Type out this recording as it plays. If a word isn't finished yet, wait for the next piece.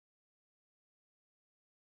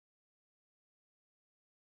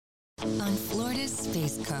On Florida's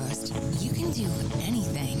Space Coast, you can do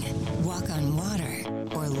anything. Walk on water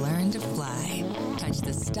or learn to fly. Touch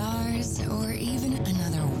the stars or even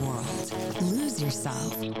another world. Lose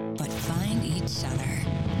yourself, but find each other.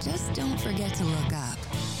 Just don't forget to look up.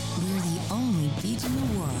 We're the only beach in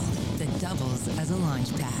the world that doubles as a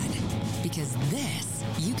launch pad. Because this,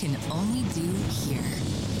 you can only do here.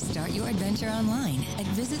 Start your adventure online at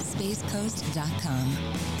visitspacecoast.com.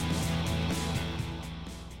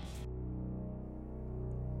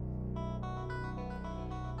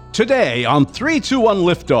 Today on 321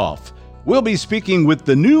 Liftoff, we'll be speaking with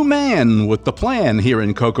the new man with the plan here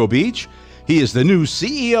in Cocoa Beach. He is the new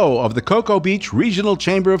CEO of the Cocoa Beach Regional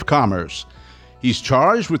Chamber of Commerce. He's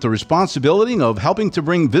charged with the responsibility of helping to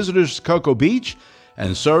bring visitors to Cocoa Beach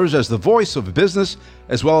and serves as the voice of business,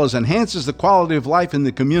 as well as enhances the quality of life in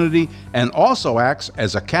the community and also acts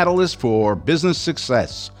as a catalyst for business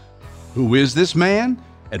success. Who is this man,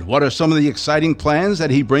 and what are some of the exciting plans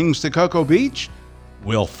that he brings to Cocoa Beach?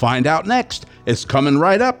 We'll find out next. It's coming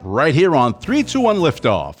right up, right here on 321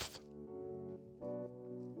 Liftoff.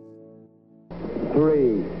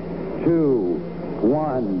 3, 2,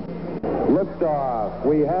 1, liftoff.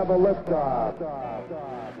 We have a liftoff.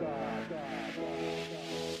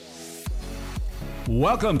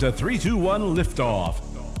 Welcome to 321 Liftoff.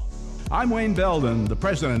 I'm Wayne Belden, the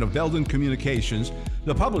president of Belden Communications,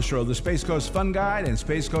 the publisher of the Space Coast Fun Guide and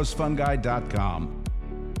SpaceCoastFunGuide.com.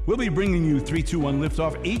 We'll be bringing you 321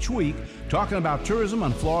 Liftoff each week, talking about tourism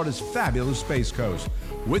on Florida's fabulous Space Coast.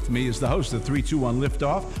 With me is the host of 321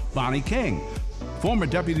 Liftoff, Bonnie King, former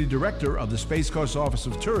Deputy Director of the Space Coast Office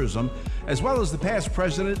of Tourism, as well as the past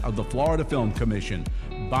President of the Florida Film Commission.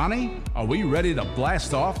 Bonnie, are we ready to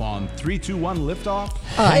blast off on 321 Liftoff?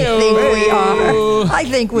 I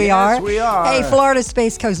think we are. Yes, we are. Hey, Florida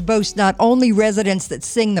Space Coast boasts not only residents that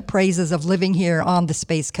sing the praises of living here on the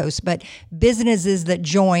Space Coast, but businesses that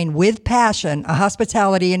join with passion a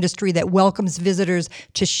hospitality industry that welcomes visitors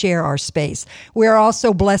to share our space. We're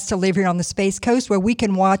also blessed to live here on the Space Coast, where we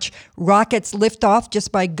can watch rockets lift off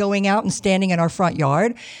just by going out and standing in our front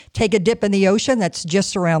yard, take a dip in the ocean that's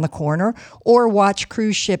just around the corner, or watch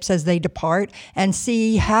cruise ships as they depart and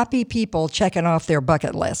see happy people checking off their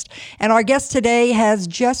bucket list. And our guest today has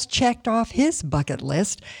just checked off his bucket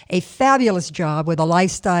list, a fabulous job with a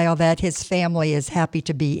lifestyle that his family is happy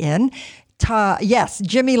to be in. Yes,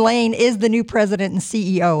 Jimmy Lane is the new president and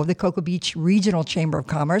CEO of the Cocoa Beach Regional Chamber of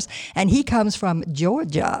Commerce, and he comes from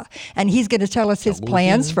Georgia. And he's going to tell us his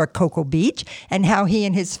plans for Cocoa Beach and how he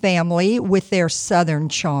and his family, with their southern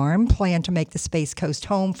charm, plan to make the Space Coast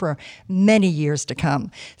home for many years to come.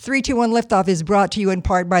 321 Liftoff is brought to you in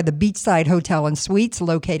part by the Beachside Hotel and Suites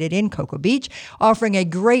located in Cocoa Beach, offering a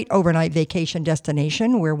great overnight vacation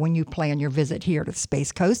destination where when you plan your visit here to the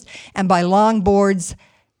Space Coast, and by Longboard's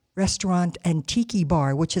Restaurant and Tiki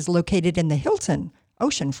Bar, which is located in the Hilton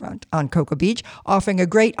Oceanfront on Cocoa Beach, offering a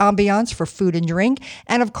great ambiance for food and drink.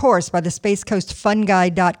 And of course, by the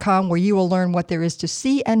SpaceCoastFunGuide.com, where you will learn what there is to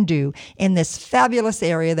see and do in this fabulous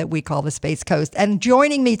area that we call the Space Coast. And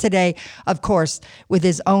joining me today, of course, with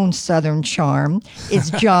his own southern charm, is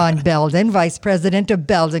John Belden, Vice President of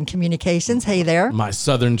Belden Communications. Hey there. My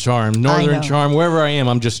southern charm, northern charm, wherever I am,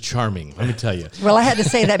 I'm just charming, let me tell you. Well, I had to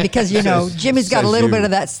say that because, you know, Jimmy's got a little bit of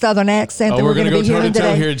that southern accent that we're going to be hearing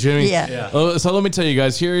today. Here, Jimmy. Yeah. So let me tell you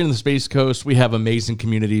guys, here in the Space Coast, we have amazing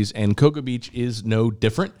communities, and Cocoa Beach is no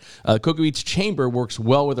different. Cocoa Beach Chamber works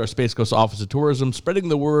well with our Space Coast Office of Tourism, spreading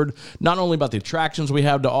the word not only about the attractions we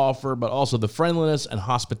have to offer, but also the friendliness and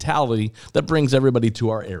hospitality that brings everybody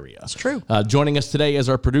to our area. That's true. Joining us today is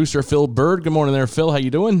our producer, Phil Bird. Good morning there, Phil. How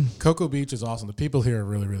you doing? Cocoa Beach is awesome. The people here are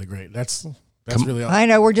really, really great. That's really awesome. I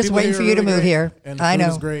know. We're just waiting for you to move here. And the I food know.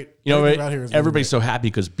 is great. You know, Everything out here is really everybody's great. so happy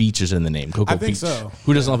because beach is in the name. Cocoa I think Beach. so.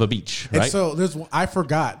 Who doesn't love a beach, right? And so I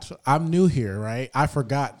forgot. I'm new here, right? I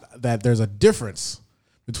forgot that there's a difference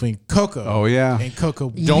between cocoa and cocoa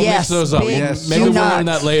beach. Don't Yes, mix those up. big Yes. Maybe do we'll learn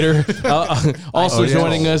not. that later. Also yes.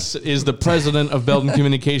 joining us is the president of Belden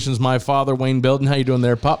Communications, my father, Wayne Belden. How you doing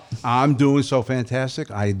there, Pop? I'm doing so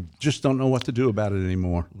fantastic. I just don't know what to do about it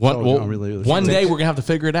anymore. One day day we're going to have to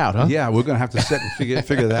figure it out, huh? Yeah, we're going to have to sit and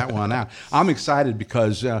figure that one out. I'm excited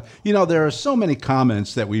because, there are so many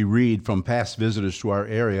comments that we read from past visitors to our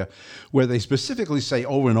area where they specifically say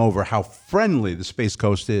over and over how friendly the Space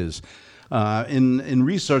Coast is. In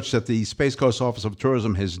research that the Space Coast Office of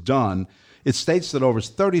Tourism has done, it states that over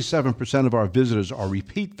 37% of our visitors are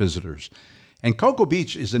repeat visitors. And Cocoa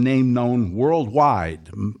Beach is a name known worldwide,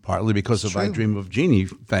 partly because of I Dream of Jeannie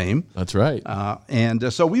fame. That's right.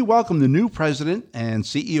 So we welcome the new president and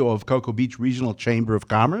CEO of Cocoa Beach Regional Chamber of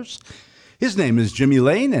Commerce. His name is Jimmy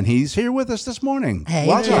Lane, and he's here with us this morning. Hey,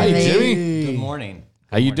 Welcome. Jimmy. Good morning.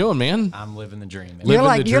 How you doing, man? I'm living the dream. You're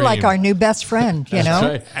Living the you're like dream. our new best friend, you know? That's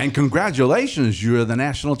right. And congratulations, you're the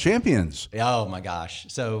national champions. Oh my gosh.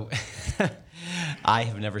 So I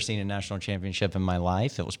have never seen a national championship in my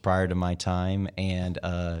life. It was prior to my time, and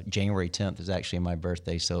January 10th is actually my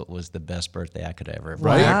birthday, so it was the best birthday I could ever have.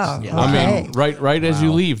 Right? Wow. Yeah. I Okay. mean, right as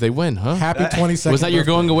you leave, they win, huh? Happy 22nd. Was that your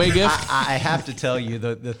going away gift? I have to tell you,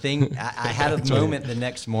 the thing, I had a moment the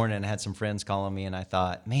next morning. I had some friends calling me, and I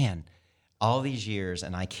thought, man, all these years,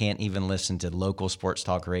 and I can't even listen to local sports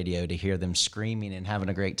talk radio to hear them screaming and having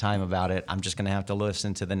a great time about it. I'm just going to have to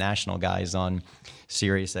listen to the national guys on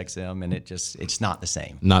Sirius XM, and it's not the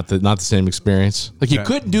same. Not the same experience. Like you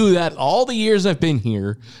couldn't do that all the years I've been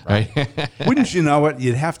here, right? Wouldn't you know it?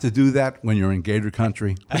 You'd have to do that when you're in Gator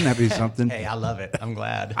country. Wouldn't that be something? Hey, I love it. I'm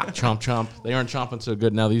glad. Chomp. They aren't chomping so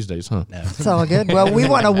good now these days, huh? It's all good. Well, we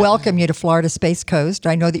want to welcome you to Florida Space Coast.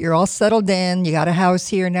 I know that you're all settled in. You got a house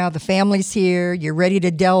here now. The family's here. You're ready to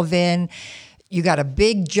delve in. You got a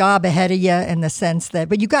big job ahead of you in the sense that,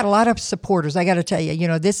 but you got a lot of supporters. I got to tell you, you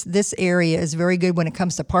know, this area is very good when it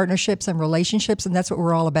comes to partnerships and relationships, and that's what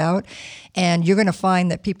we're all about. And you're going to find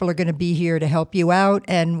that people are going to be here to help you out,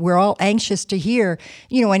 and we're all anxious to hear,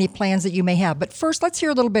 you know, any plans that you may have. But first, let's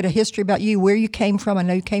hear a little bit of history about you, where you came from. I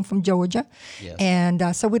know you came from Georgia, Yes.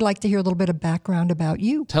 and so we'd like to hear a little bit of background about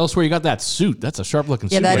you. Tell us where you got that suit. That's a sharp looking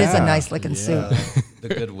Yeah, suit. that right is a there. nice looking suit. The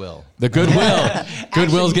Goodwill. The Goodwill.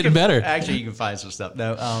 Goodwill's getting better. Actually, you can find some stuff.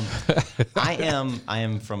 No, I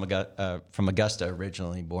am from Augusta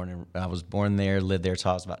originally. I was born there, lived there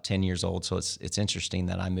till I was about 10 years old. So it's interesting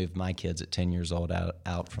that I moved my kids at 10 years old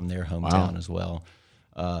out from their hometown as well.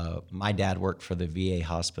 My dad worked for the VA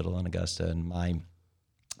hospital in Augusta, and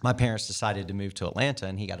my parents decided to move to Atlanta,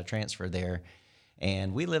 and he got a transfer there.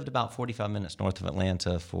 And we lived about 45 minutes north of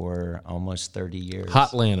Atlanta for almost 30 years. Hot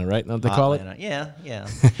Atlanta, right? Don't they call it? Atlanta. Yeah.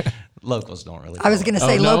 Locals don't really. I was going to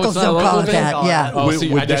say no, locals it's not don't call it local that. thing? Yeah. Oh,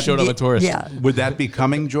 see, Would I just that showed up a tourist. Yeah. Would that be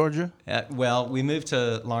coming, Georgia? Well, we moved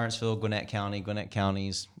to Lawrenceville, Gwinnett County. Gwinnett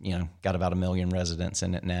County's, got about 1 million residents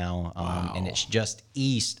in it now, and it's just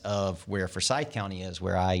east of where Forsyth County is,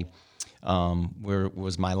 where where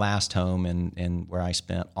was my last home, and where I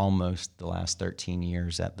spent almost the last 13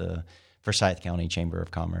 years at the Forsyth County Chamber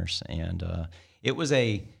of Commerce, and it was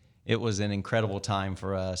an incredible time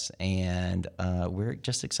for us, and we're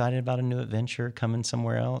just excited about a new adventure coming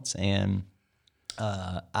somewhere else. And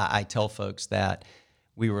I tell folks that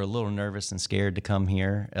we were a little nervous and scared to come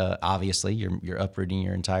here. Obviously, you're uprooting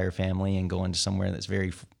your entire family and going to somewhere that's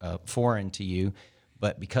very foreign to you,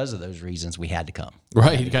 but because of those reasons, we had to come.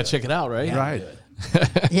 Right. You got to check it out, right? Right.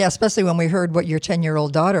 Yeah, especially when we heard what your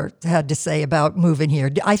 10-year-old daughter had to say about moving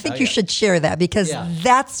here. I think you should share that because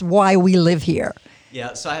that's why we live here.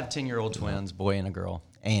 Yeah, so I have 10-year-old twins, boy and a girl.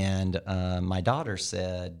 And my daughter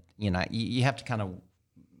said, you have to kind of,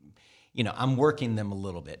 I'm working them a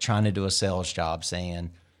little bit, trying to do a sales job,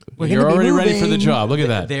 saying, You're already ready for the job. Look at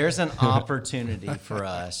that. There's an opportunity for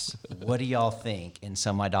us. What do y'all think? And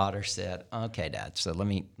so my daughter said, "Okay, Dad. So let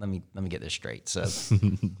me get this straight. So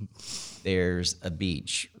there's a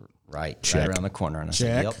beach right around the corner." And I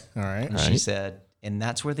said, "Yep." All right. And she said, "And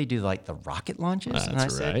that's where they do like the rocket launches." And I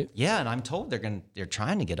That's said, right. "Yeah." And I'm told they're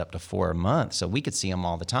trying to get up to 4 a month, so we could see them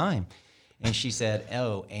all the time. And she said,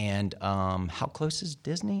 "Oh, and how close is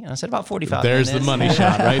Disney?" And I said, "About 45 There's minutes." the money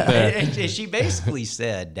shot right there. And she basically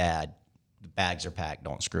said, "Dad, the bags are packed.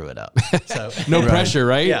 Don't screw it up." So No pressure,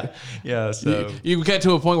 right? yeah. So You get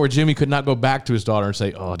to a point where Jimmy could not go back to his daughter and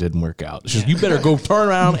say, "Oh, it didn't work out." She says, "You better go turn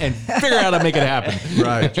around and figure out how to make it happen."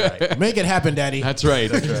 Right. Make it happen, Daddy. That's right.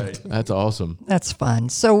 That's awesome. That's fun.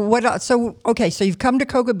 So so you've come to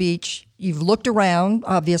Cocoa Beach. You've looked around,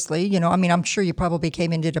 obviously. I'm sure you probably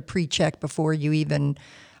came and did a pre-check before you even,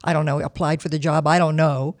 applied for the job. I don't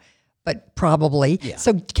know, but probably. Yeah.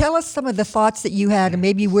 So tell us some of the thoughts that you had and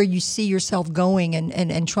maybe where you see yourself going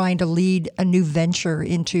and trying to lead a new venture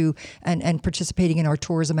into and participating in our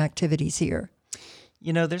tourism activities here.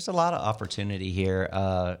 there's a lot of opportunity here.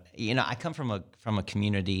 I come from a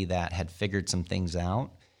community that had figured some things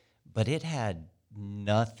out, but it had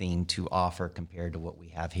nothing to offer compared to what we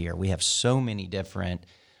have here. We have so many different.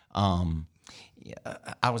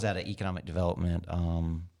 I was at an economic development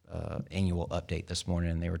annual update this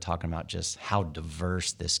morning, and they were talking about just how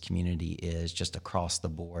diverse this community is, just across the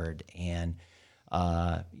board, and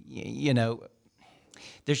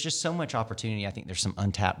there's just so much opportunity. I think there's some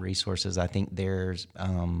untapped resources. I think there's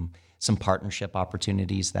some partnership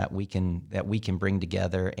opportunities that we can bring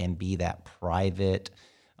together and be that private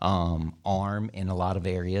arm in a lot of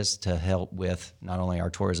areas to help with not only our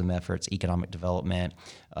tourism efforts, economic development,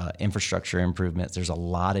 infrastructure improvements. There's a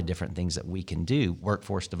lot of different things that we can do.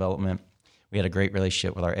 Workforce development. We had a great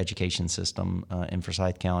relationship with our education system in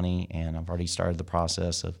Forsyth County, and I've already started the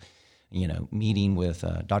process of, meeting with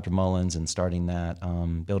Dr. Mullins and starting that,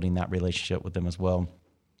 building that relationship with them as well.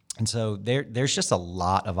 And so there's just a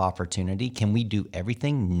lot of opportunity. Can we do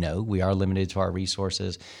everything? No, we are limited to our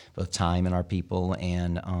resources, both time and our people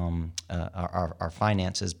and our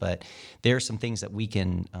finances. But there are some things that we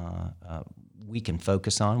can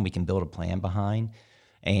focus on. We can build a plan behind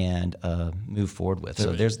and move forward with.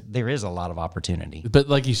 So there is a lot of opportunity. But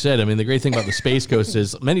like you said, I mean, the great thing about the Space Coast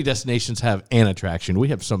is many destinations have an attraction. We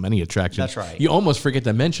have so many attractions. That's right. You almost forget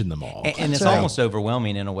to mention them all. And it's almost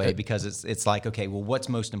overwhelming in a way, because it's like, okay, well, what's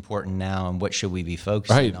most important now, and what should we be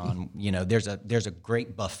focusing on? There's a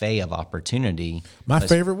great buffet of opportunity. My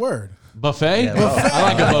favorite word. Buffet? Yeah. I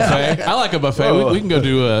like a buffet. I like a buffet. We can go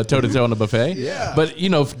do a toe-to-toe on a buffet. Yeah. But,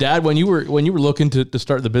 Dad, when you were looking to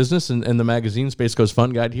start the business and the magazine, Space Coast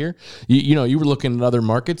Fun Guide here, you were looking at other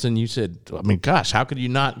markets, and you said, I mean, gosh, how could you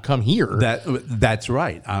not come here? That's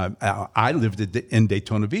right. I lived in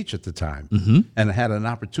Daytona Beach at the time, and I had an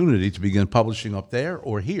opportunity to begin publishing up there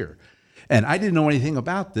or here. And I didn't know anything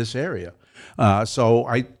about this area. So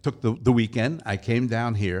I took the weekend. I came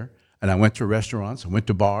down here. And I went to restaurants, I went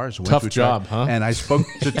to bars. Tough job, huh? And I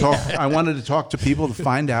I wanted to talk to people to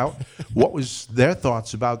find out what was their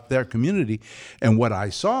thoughts about their community. And what I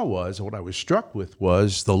was struck with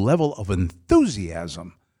was the level of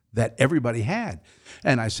enthusiasm that everybody had.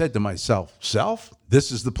 And I said to myself,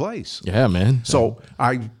 this is the place. Yeah, man. So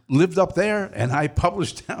I lived up there, and I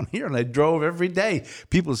published down here, and I drove every day.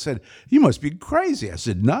 People said, you must be crazy. I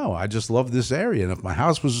said, no, I just love this area. And if my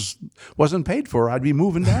house wasn't paid for, I'd be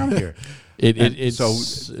moving down here. It's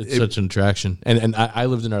such an attraction. And I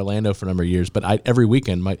lived in Orlando for a number of years, but every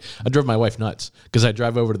weekend I drove my wife nuts, because I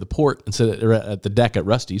drive over to the port and sit at the deck at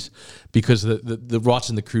Rusty's, because the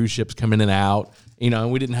watching the cruise ships come in and out,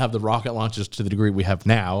 and we didn't have the rocket launches to the degree we have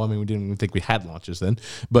now. I mean, we didn't even think we had launches then,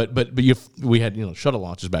 but we had shuttle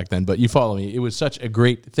launches back then. But you follow me. It was such a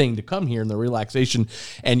great thing to come here, and the relaxation,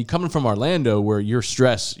 and coming from Orlando, where you're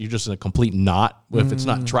stressed, you're just in a complete knot. If it's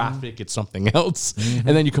not traffic, it's something else. And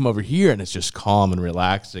then you come over here, and it's just calm and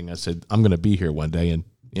relaxing. I said, I'm going to be here one day, and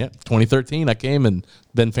 2013, I came, and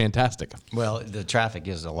been fantastic. Well, the traffic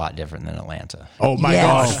is a lot different than Atlanta. Oh my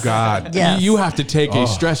gosh, God! Yes. You have to take a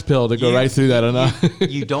stress pill to go right through that.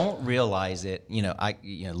 You don't realize it.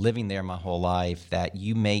 Living there my whole life, that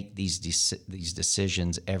you make these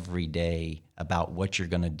decisions every day about what you're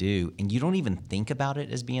going to do, and you don't even think about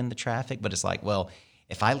it as being the traffic. But it's like, well,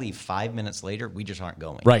 if I leave 5 minutes later, we just aren't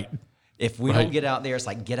going. Right. If we don't get out there, it's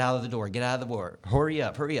like, get out of the door, hurry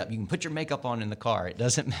up. You can put your makeup on in the car. It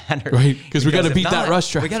doesn't matter. Right, because we got to beat that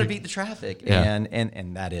rush traffic. We got to beat the traffic. Yeah.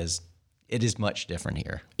 And it is much different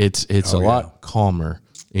here. It's a lot calmer.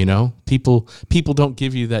 People don't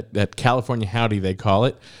give you that California howdy, they call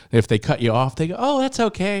it. If they cut you off, they go, oh, that's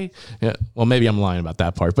okay. Yeah. Well, maybe I'm lying about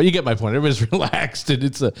that part, but you get my point. Everybody's relaxed, and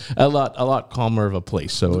it's a lot calmer of a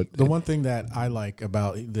place. So the one thing that I like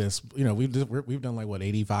about this, we've done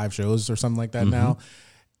 85 shows or something like that now.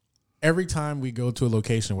 Every time we go to a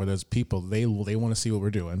location where there's people, they want to see what we're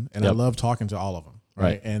doing, and I love talking to all of them.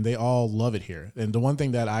 Right. And they all love it here. And the one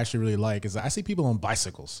thing that I actually really like is I see people on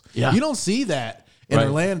bicycles. Yeah. You don't see that in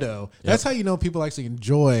Orlando. That's how you know people actually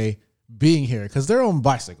enjoy being here, because they're on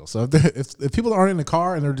bicycles. So if people aren't in the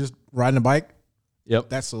car and they're just riding a bike,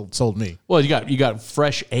 that sold me. Well, you got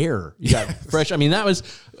fresh air. You got fresh. I mean, that was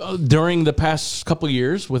during the past couple of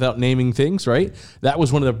years, without naming things, right? That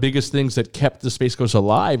was one of the biggest things that kept the Space Coast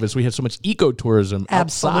alive, is we had so much ecotourism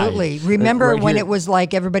Absolutely. outside. Remember when it was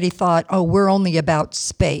like everybody thought, oh, we're only about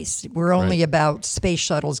space. We're only about space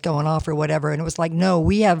shuttles going off or whatever. And it was like, no,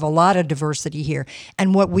 we have a lot of diversity here.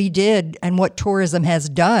 And what we did, and what tourism has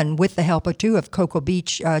done with the help of Cocoa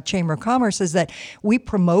Beach Chamber of Commerce, is that we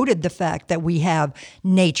promoted the fact that we have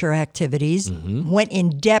nature activities, went in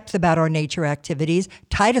depth about our nature activities.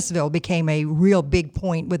 Titusville became a real big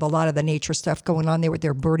point with a lot of the nature stuff going on there with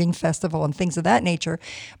their birding festival and things of that nature.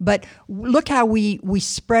 But look how we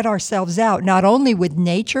spread ourselves out, not only with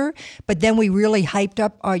nature, but then we really hyped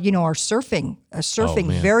up our surfing.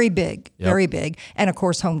 Very big, very big. And of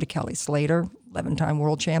course, home to Kelly Slater, 11-time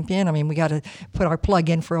world champion. I mean, we got to put our plug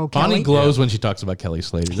in for O'Kelly. Bonnie glows when she talks about Kelly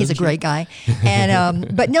Slater. He's a great guy.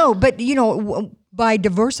 And, by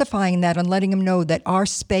diversifying that and letting them know that our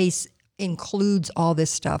space includes all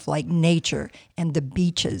this stuff like nature and the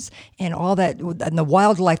beaches and all that and the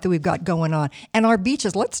wildlife that we've got going on. And our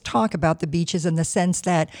beaches, let's talk about the beaches in the sense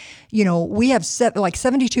that, we have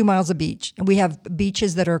 72 miles of beach, and we have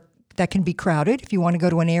beaches that can be crowded. If you want to go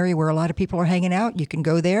to an area where a lot of people are hanging out, you can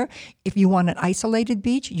go there. If you want an isolated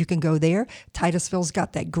beach, you can go there. Titusville's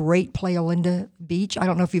got that great Playa Linda beach. I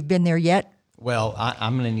don't know if you've been there yet. Well,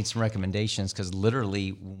 I'm going to need some recommendations, because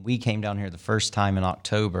literally when we came down here the first time in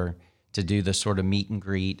October to do the sort of meet and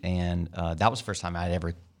greet, and that was the first time I'd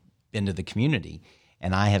ever been to the community.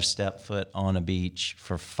 And I have stepped foot on a beach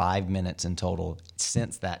for 5 minutes in total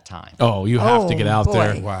since that time. Oh, you have to get out boy.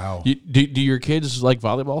 there. Wow. Do your kids like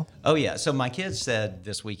volleyball? Oh, yeah. So my kids said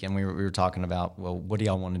this weekend, we were talking about, well, what do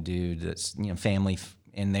y'all want to do that's, family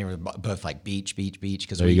and they were both like beach,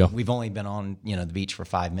 because we've only been on, the beach for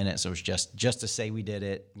 5 minutes. So it was just to say we did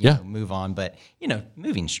it, move on. But,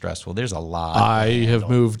 moving's stressful. There's a lot. I have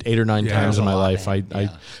moved 8 or 9 times in my life. I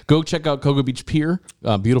go check out Cocoa Beach Pier,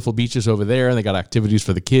 beautiful beaches over there, and they got activities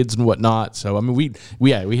for the kids and whatnot. So, I mean,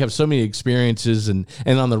 we have so many experiences, and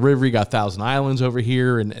on the river, you got Thousand Islands over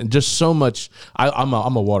here, and just so much. I'm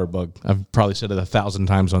a water bug. I've probably said it 1,000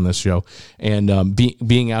 times on this show. And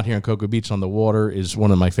being out here in Cocoa Beach on the water is one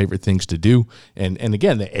of my favorite things to do. And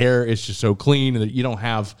again, the air is just so clean that you don't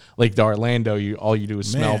have like the Orlando. All you do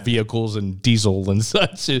is smell vehicles and diesel and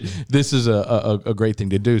such. This is a great thing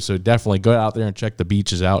to do. So definitely go out there and check the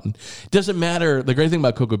beaches out. And it doesn't matter. The great thing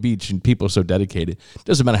about Cocoa Beach, and people are so dedicated, it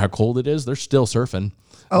doesn't matter how cold it is. They're still surfing.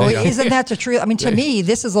 Oh, isn't that the truth? I mean, to me,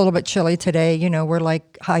 this is a little bit chilly today. We're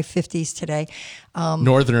like high 50s today.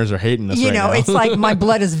 Northerners are hating us right now. It's like my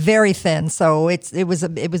blood is very thin, so it was a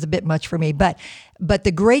bit much for me. But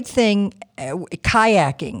the great thing,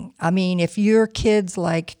 kayaking. I mean, if your kids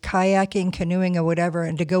like kayaking, canoeing, or whatever,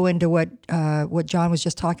 and to go into what John was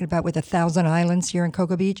just talking about with 1,000 Islands here in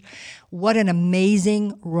Cocoa Beach, what an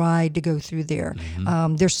amazing ride to go through there.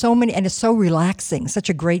 Mm-hmm. There's so many, and it's so relaxing. Such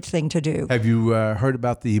a great thing to do. Have you heard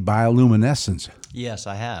about the bioluminescence? Yes,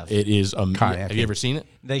 I have. It is have you ever seen it?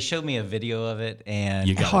 They showed me a video of it,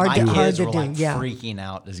 and hard my to kids do, were like yeah. freaking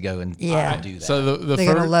out to go and do that. So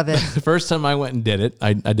they're gonna love it. The first time I went and did it,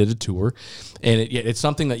 I did a tour, and it's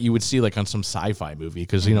something that you would see like on some sci-fi movie,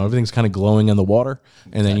 because everything's kind of glowing in the water,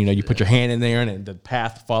 and then you put your hand in there, and the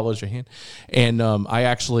path follows your hand. And I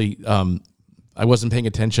actually I wasn't paying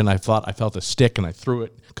attention. I thought I felt a stick, and I threw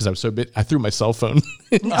it because I was so bit. I threw my cell phone.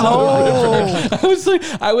 I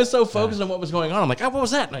was so focused on what was going on. I'm like, what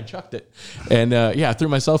was that? And I chucked it. And I threw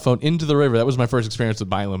my cell phone into the river. That was my first experience with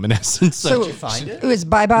bioluminescence. So did you find it? It was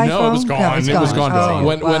bye-bye No, phone? it was gone. It was gone. Oh,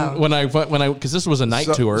 When I because this was a night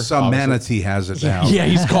tour. Some obviously. manatee has it now. Yeah,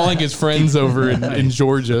 he's calling his friends over in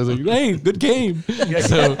Georgia. I was like, "Hey, good game."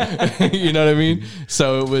 So, you know what I mean?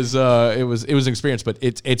 So it was an experience, but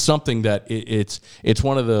it's something that it's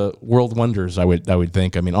one of the world wonders. I would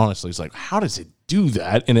think. I mean, honestly, it's like, how does it do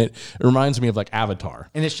that? And it reminds me of like Avatar.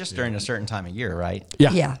 And it's just during a certain time of year, right?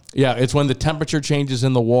 Yeah. It's when the temperature changes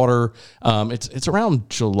in the water. It's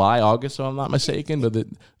around July, August, if I'm not mistaken. But the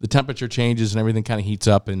temperature changes and everything kind of heats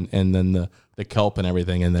up, and then the kelp and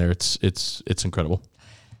everything in there. It's incredible.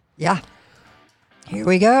 Yeah. Here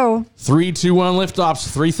we go. 3, 2, 1 liftoffs.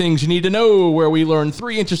 3 things you need to know, where we learn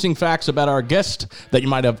 3 interesting facts about our guest that you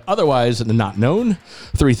might have otherwise not known.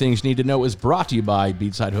 3 things you need to know is brought to you by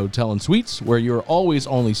Beachside Hotel and Suites, where you're always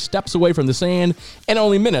only steps away from the sand and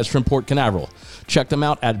only minutes from Port Canaveral. Check them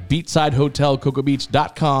out at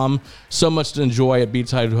beachsidehotelcocobeach.com. So much to enjoy at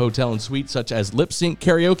Beachside Hotel and Suites, such as lip sync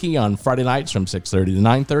karaoke on Friday nights from 6:30 to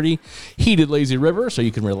 9:30, heated lazy river so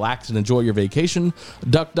you can relax and enjoy your vacation,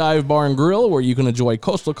 duck dive bar and grill where you can enjoy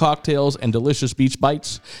coastal cocktails and delicious beach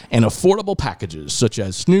bites, and affordable packages such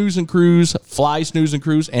as snooze and cruise, fly snooze and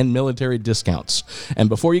cruise, and military discounts. And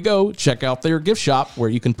before you go, check out their gift shop where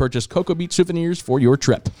you can purchase Cocoa Beach souvenirs for your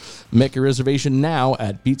trip. Make a reservation now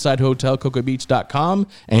at beachsidehotelcocobeach.com,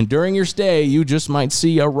 and during your stay, you just might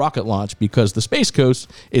see a rocket launch, because the Space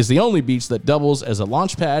Coast is the only beach that doubles as a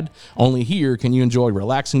launch pad. Only here can you enjoy a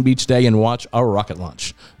relaxing beach day and watch a rocket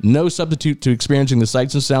launch. No substitute to experiencing the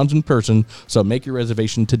sights and sounds in person, so make your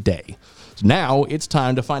reservation today. So now it's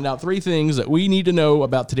time to find out 3 things that we need to know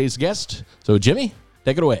about today's guest. So Jimmy,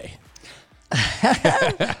 take it away.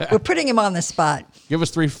 We're putting him on the spot. Give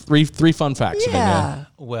us three fun facts. Yeah.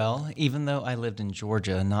 Well, even though I lived in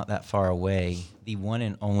Georgia, not that far away, the one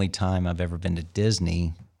and only time I've ever been to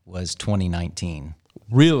Disney was 2019.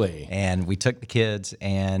 Really? And we took the kids,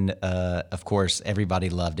 and of course, everybody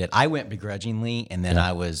loved it. I went begrudgingly, and then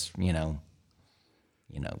I was,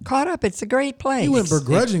 Caught up. It's a great place. You went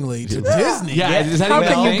begrudgingly to Disney. Yeah, is that How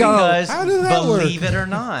even can a you thing? go? Because How did that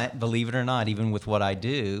believe it or not, even with what I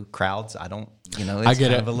do, crowds, I don't, it's I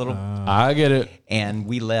get kind it. of a little. I get it. And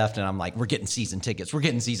we left, and I'm like, we're getting season tickets.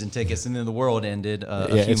 And then the world ended a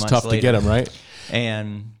few Yeah, it's months tough later. to get them, right?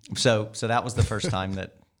 And so that was the first time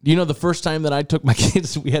that. You know, the first time that I took my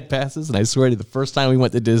kids, we had passes, and I swear to you, the first time we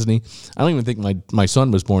went to Disney, I don't even think my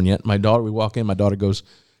son was born yet. My daughter, we walk in, my daughter goes,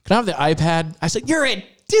 "Can I have the iPad?" I said, "You're at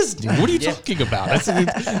Disney. What are you talking about?" I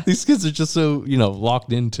said, these kids are just so,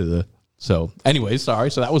 locked into the. So, anyway, sorry.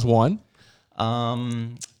 So that was one.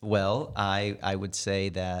 Well, I would say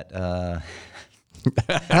that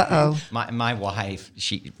Uh-oh. my wife,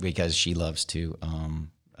 because she loves to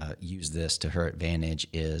use this to her advantage,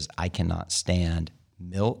 is I cannot stand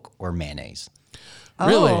milk or mayonnaise.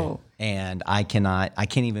 Really? Oh. And I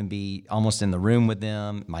can't even be almost in the room with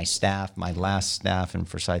them. My last staff in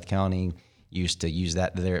Forsyth County used to use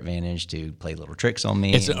that to their advantage to play little tricks on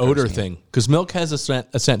me. It's an and odor roast me. thing because milk has a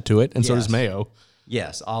scent to it, and so does Yes. mayo.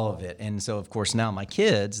 Yes, all of it. And so of course now my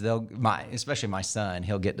kids, especially my son,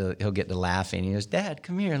 he'll get to laughing. He goes, "Dad,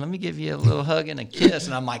 come here, let me give you a little hug and a kiss."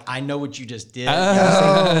 And I'm like, "I know what you just did.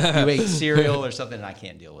 You ate cereal or something, and I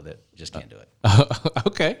can't deal with it. Just can't do it."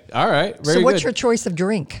 Okay. All right. Very So what's good. your choice of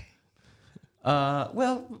drink?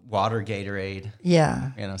 Well, water, Gatorade,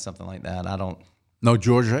 Yeah. something like that. I don't. No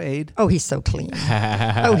Georgia Aid? Oh, he's so clean.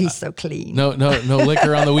 Oh, he's so clean. No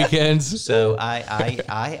liquor on the weekends. So I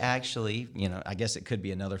actually, I guess it could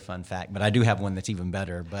be another fun fact, but I do have one that's even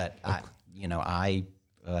better. But I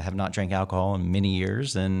have not drank alcohol in many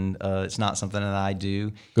years, and it's not something that I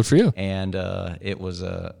do. Good for you. And it was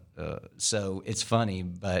so it's funny,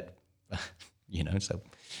 but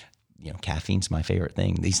caffeine's my favorite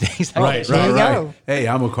thing these days. Right, There you go. Hey,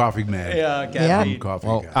 I'm a coffee man. Yeah, Yeah. I'm a coffee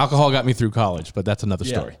Well, guy. alcohol got me through college, but that's another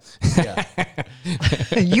story. Yeah.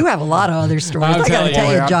 You have a lot of other stories. I'm I got to telling tell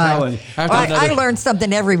you, you, I'm John. telling you. I learn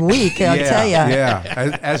something every week. I'll tell you.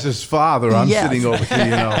 Yeah. As his father, I'm Yes. sitting over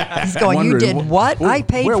here, He's going, "You wondering, did what? I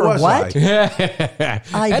paid where for was what?" I?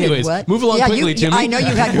 I Anyways, did what? move along quickly, Jimmy. I know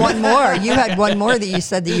you had one more. You had one more that you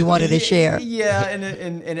said that you wanted to share. Yeah, and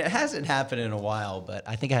it hasn't happened in a while, but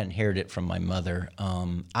I think I inherited it from my mother.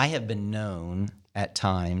 I have been known at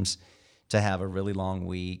times to have a really long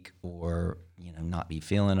week, or not be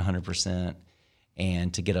feeling 100%,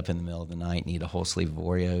 and to get up in the middle of the night and eat a whole sleeve of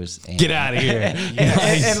Oreos. And, Get out of here.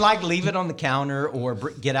 and like leave it on the counter, or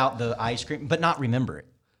get out the ice cream, but not remember it.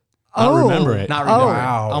 I remember it. Not remember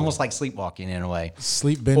Wow. it. Almost like sleepwalking in a way.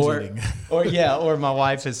 Sleep binge eating. Or my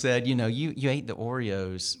wife has said, you ate the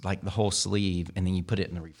Oreos, like the whole sleeve, and then you put it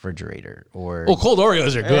in the refrigerator. Or Well, cold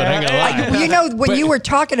Oreos are good. I ain't gonna lie. Well, when you were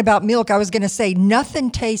talking about milk, I was going to say nothing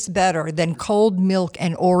tastes better than cold milk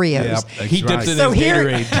and Oreos. Yep, that's He dips right. in So his here-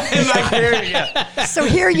 Gatorade. So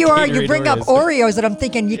here you are, you Gatorade bring up Oreos. Oreos, and I'm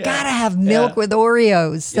thinking you got to have milk with Oreos.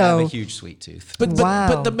 I have So a huge sweet tooth. But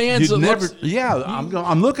Wow. the man's You'd never, looks-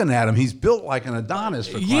 I'm looking at him. He's built like an Adonis.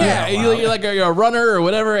 For crying Yeah, out loud. you're like you're a runner or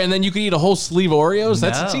whatever, and then you can eat a whole sleeve of Oreos.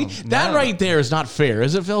 That No. right there is not fair,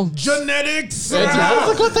 is it, Phil? Genetics.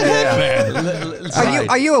 What the heck, man?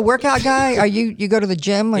 are you a workout guy? Are you go to the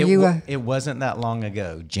gym? Are you? It wasn't that long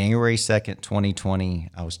ago. January 2nd, 2020,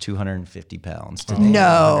 I was 250 pounds. Today,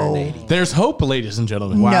 No. 180. There's hope, ladies and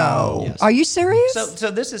gentlemen. No. Yes. Are you serious?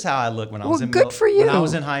 So this is how I look when I Well, was in good for when I you.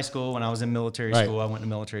 was in high school, when I was in military Right. school. I went to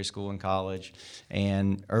military school and college,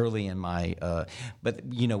 and early in my but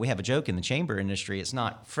we have a joke in the chamber industry. It's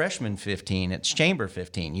not freshman 15, it's chamber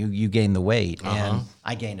 15. You gain the weight, and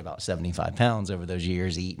I gained about 75 pounds over those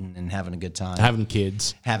years, eating and having a good time, Having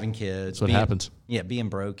kids. having kids. what happens. Yeah, being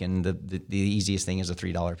broke, and the easiest thing is a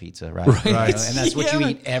 $3 pizza, right? Right. And that's what you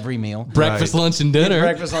eat every meal. Breakfast, lunch, and dinner.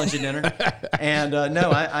 Breakfast, lunch, and dinner. And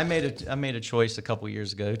no, I made a choice a couple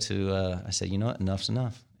years ago to I said, you know what, enough's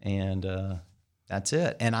enough, and that's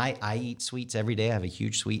it. And I eat sweets every day. I have a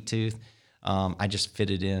huge sweet tooth. I just fit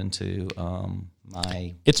it into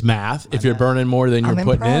my. It's math. If you're burning more than you're I'm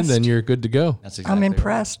putting in, impressed. then you're good to go. That's exactly I'm right.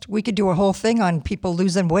 impressed. We could do a whole thing on people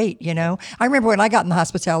losing weight, I remember when I got in the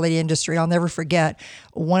hospitality industry, I'll never forget,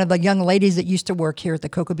 one of the young ladies that used to work here at the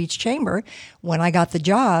Cocoa Beach Chamber, when I got the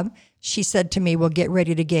job, she said to me, "Well, get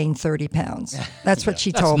ready to gain 30 pounds." That's what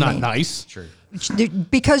she That's told not me. nice. True.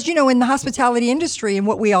 Because in the hospitality industry and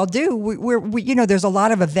what we all do, we there's a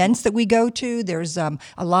lot of events that we go to. There's a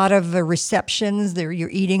lot of receptions. There you're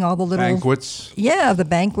eating all the little Banquets. Yeah, the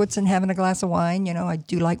banquets and having a glass of wine. I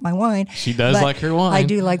do like my wine. She does But like her wine. I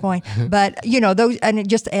do like wine, but those, and it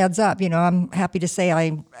just adds up. I'm happy to say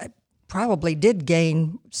probably did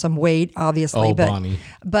gain some weight, obviously. Oh, but, Bonnie.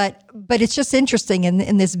 but it's just interesting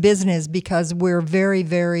in this business because we're very,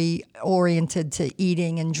 very oriented to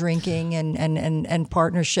eating and drinking and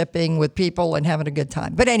partnershiping with people and having a good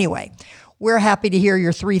time. But anyway, we're happy to hear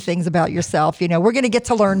your 3 things about yourself. We're going to get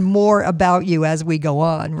to learn more about you as we go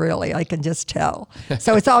on, really. I can just tell.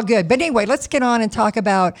 So it's all good. But anyway, let's get on and talk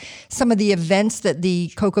about some of the events that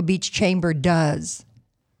the Cocoa Beach Chamber does.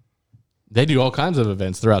 They do all kinds of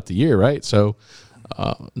events throughout the year, right? So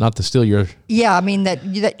not to steal your... Yeah, I mean,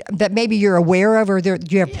 that maybe you're aware of, or do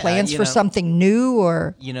you have plans for something new?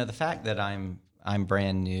 Or the fact that I'm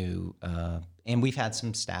brand new, and we've had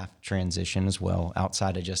some staff transition as well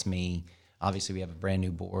outside of just me. Obviously, we have a brand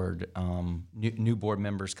new board, new board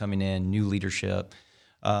members coming in, new leadership.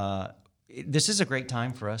 This is a great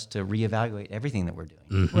time for us to reevaluate everything that we're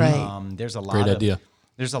doing. Mm-hmm. Right. There's a lot Great of idea.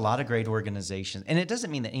 There's a lot of great organizations, and it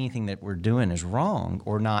doesn't mean that anything that we're doing is wrong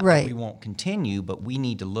or not. Right. That we won't continue, but we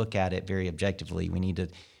need to look at it very objectively. We need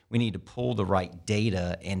to pull the right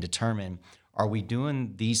data and determine: are we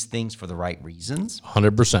doing these things for the right reasons?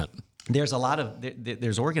 100%. There's a lot of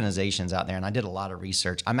there's organizations out there, and I did a lot of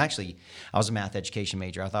research. I was a math education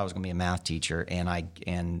major. I thought I was going to be a math teacher,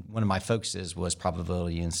 and one of my focuses was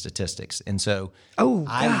probability and statistics. And so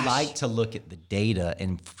I like to look at the data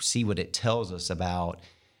and see what it tells us about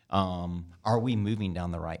are we moving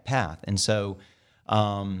down the right path. And so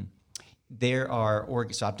there are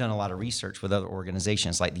so I've done a lot of research with other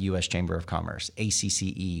organizations like the U.S. Chamber of Commerce,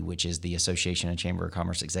 ACCE, which is the Association of Chamber of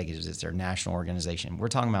Commerce Executives. It's their national organization. We're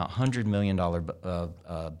talking about $100 million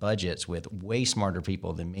budgets with way smarter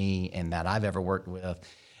people than me and that I've ever worked with.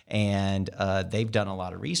 And they've done a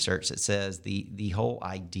lot of research that says the whole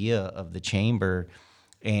idea of the chamber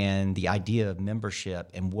and the idea of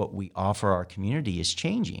membership and what we offer our community is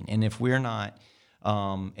changing. And if we're not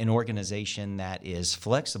an organization that is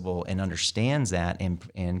flexible and understands that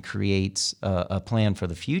and creates a plan for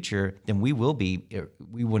the future, then we will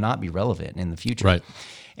not be relevant in the future. Right.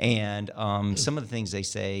 And some of the things they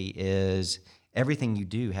say is everything you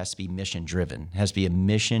do has to be mission driven, has to be a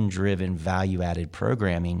mission driven, value added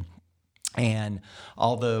programming. And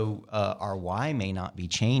although our why may not be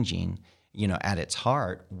changing, at its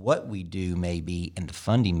heart, what we do may be, and the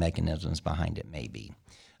funding mechanisms behind it may be.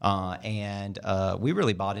 And we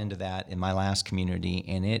really bought into that in my last community,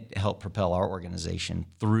 and it helped propel our organization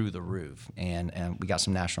through the roof. And we got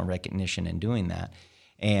some national recognition in doing that.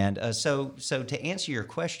 And so to answer your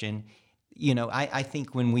question, I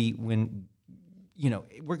think when we're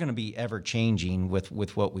going to be ever changing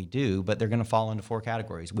with what we do, but they're going to fall into 4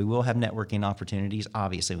 categories. We will have networking opportunities.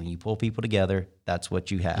 Obviously, when you pull people together, that's what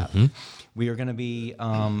you have. Mm-hmm. We are going to be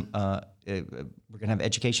we're going to have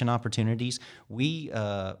education opportunities. We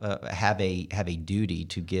have a duty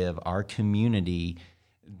to give our community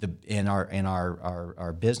and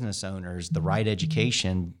our business owners the right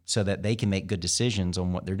education so that they can make good decisions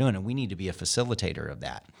on what they're doing, and we need to be a facilitator of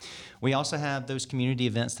that. We also have those community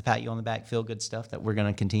events, the pat you on the back, feel good stuff that we're going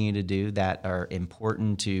to continue to do that are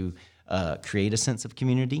important to create a sense of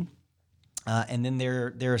community. And then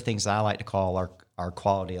there are things that I like to call our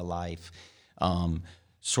quality of life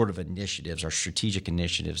sort of initiatives, our strategic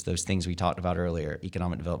initiatives, those things we talked about earlier: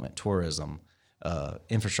 economic development, tourism,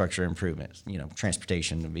 infrastructure improvements,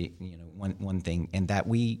 transportation to be, one thing, and that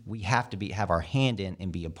we have to have our hand in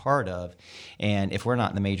and be a part of. And if we're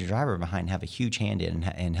not the major driver behind, have a huge hand in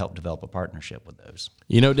and help develop a partnership with those.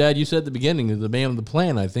 Dad, you said at the beginning, the man of the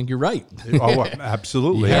plan. I think you're right. Oh,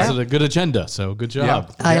 absolutely. He has a good agenda, so good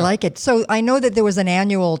job. Yeah. I like it. So I know that there was an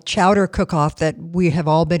annual chowder cook-off that we have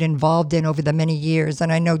all been involved in over the many years.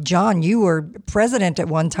 And I know, John, you were president at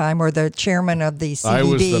one time, or the chairman of the CVB. I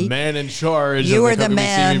was the man in charge. You were the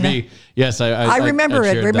man. CVB. Yes, I remember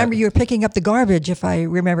it. Remember that. you were picking up the garbage, if I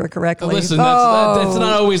remember correctly. Listen, that's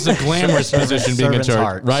not always a glamorous position being in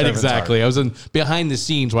charge. Right, Servant's exactly. Heart. I was behind the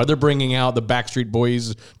scenes while they're bringing out the Backstreet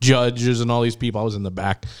Boys judges and all these people. I was in the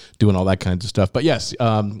back doing all that kind of stuff. But yes,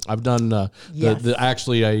 I've done I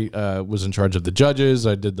was in charge of the judges.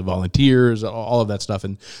 I did the volunteers, all of that stuff.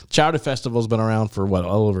 And Chowder Festival's been around for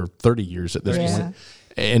all over 30 years at this point.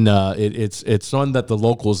 And it's one that the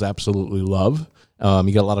locals absolutely love.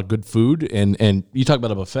 You got a lot of good food, and you talk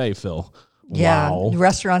about a buffet, Phil. Yeah, wow.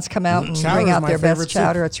 Restaurants come out and bring out their best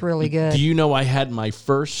chowder. It's really good. Do you know I had my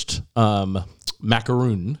first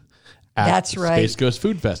macaroon at Space Coast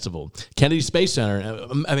Food Festival, Kennedy Space Center?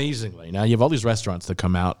 Amazingly, now you have all these restaurants that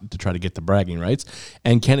come out to try to get the bragging rights,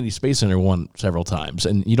 and Kennedy Space Center won several times.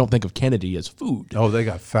 And you don't think of Kennedy as food. Oh, they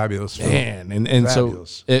got fabulous food. Man, and so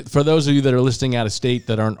for those of you that are listening out of state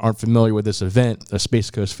that aren't familiar with this event, the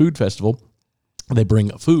Space Coast Food Festival, They bring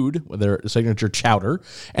food, their signature chowder,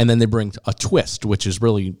 and then they bring a twist, which is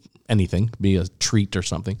really anything, be a treat or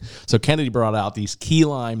something. So Kennedy brought out these key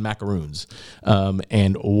lime macaroons,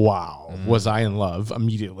 and wow, was I in love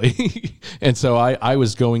immediately. And so I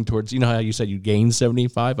was going towards, you know how you said you gained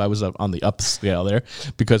 75? I was up on the up scale there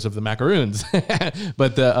because of the macaroons.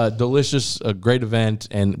 But the delicious, great event,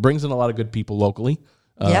 and brings in a lot of good people locally.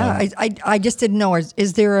 Yeah, I just didn't know.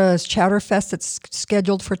 Is there a Chowder Fest that's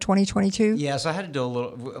scheduled for 2022? Yes, I had to do a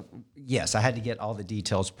little. Yes, I had to get all the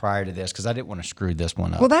details prior to this because I didn't want to screw this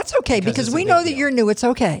one up. Well, that's okay because we know that you're new. It's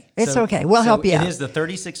okay. It's okay. We'll help you out. It is the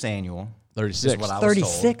 36th annual. 36. Is what I was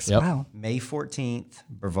 36. told. Wow. May 14th,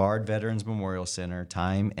 Brevard Veterans Memorial Center.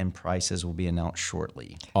 Time and prices will be announced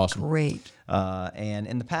shortly. Awesome. Great. And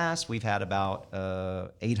in the past, we've had about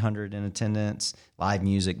 800 in attendance, live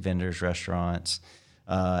music, vendors, restaurants.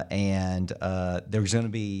 And there's going to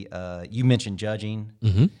be, you mentioned judging.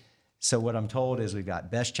 Mm-hmm. So what I'm told is we've got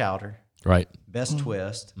best chowder, Right. best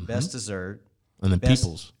twist, best dessert, And then best,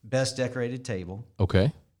 peoples. best decorated table.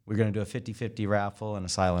 Okay. We're going to do a 50-50 raffle and a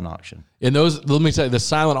silent auction. And those, let me tell you, the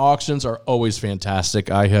silent auctions are always fantastic.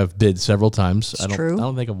 I have bid several times. I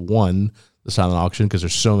don't think I've won the silent auction because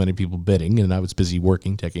there's so many people bidding, and I was busy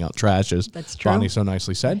working, taking out trash, as That's true. Bonnie so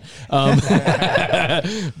nicely said.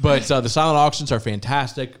 But the silent auctions are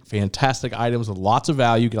fantastic items with lots of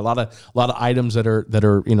value. You get a lot of items that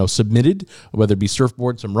are submitted, whether it be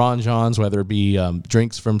surfboards from Ron John's, whether it be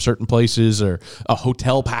drinks from certain places or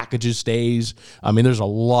hotel packages, stays. I mean, there's a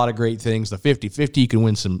lot of great things. The 50-50, you can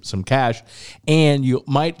win some cash, and you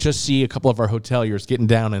might just see a couple of our hoteliers getting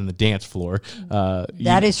down in the dance floor.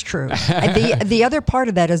 That is true. The other part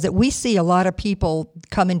of that is that we see a lot of people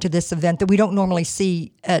come into this event that we don't normally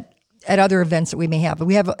see at other events that we may have.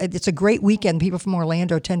 It's a great weekend. People from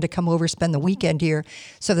Orlando tend to come over, spend the weekend here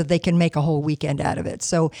so that they can make a whole weekend out of it.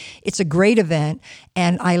 So it's a great event.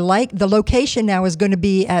 And I like the location now is going to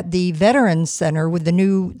be at the Veterans Center with the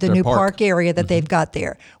new park area that they've got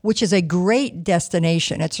there, which is a great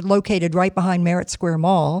destination. It's located right behind Merritt Square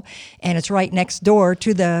Mall, and it's right next door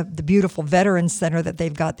to the beautiful Veterans Center that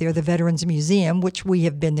they've got there, the Veterans Museum, which we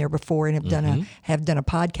have been there before and have done a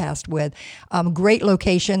podcast with. Great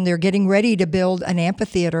location. They're getting ready to build an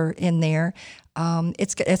amphitheater in there.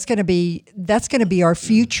 That's going to be our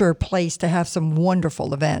future place to have some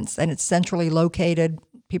wonderful events, and it's centrally located.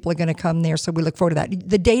 People are going to come there, so we look forward to that.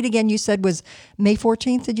 The date again, you said was May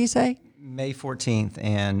 14th. Did you say? May 14th,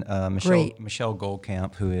 and Michelle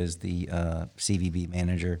Goldcamp, who is the CVB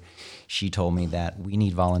manager, she told me that we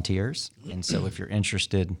need volunteers, and so if you're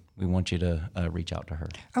interested, we want you to reach out to her.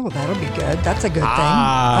 Oh, well, that'll be good. That's a good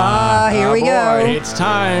thing. Here we go. It's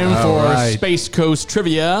time for Space Coast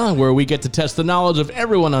Trivia, where we get to test the knowledge of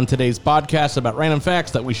everyone on today's podcast about random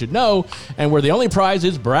facts that we should know, and where the only prize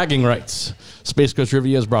is bragging rights. Space Coast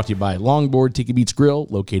Trivia is brought to you by Longboard Tiki Beach Grill,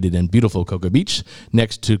 located in beautiful Cocoa Beach,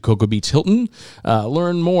 next to Cocoa Beach Hilton.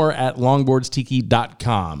 Learn more at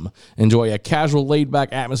longboardstiki.com. Enjoy a casual,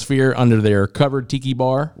 laid-back atmosphere under their covered tiki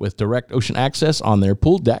bar with direct ocean access on their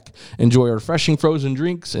pool deck. Enjoy refreshing frozen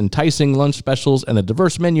drinks, enticing lunch specials, and a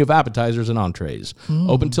diverse menu of appetizers and entrees.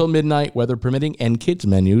 Open till midnight, weather permitting, and kids'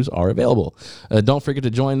 menus are available. Don't forget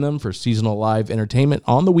to join them for seasonal live entertainment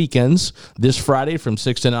on the weekends. This Friday from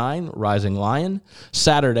 6 to 9, Rising Lion.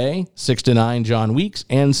 Saturday, 6 to 9, John Weeks.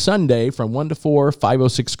 And Sunday from 1 to 4,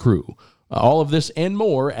 506 Crew. All of this and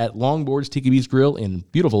more at Longboard's Tiki Beach Grill in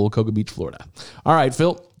beautiful Cocoa Beach, Florida. All right,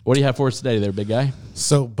 Phil, what do you have for us today there, big guy?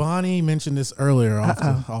 So Bonnie mentioned this earlier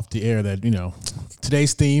off the air that,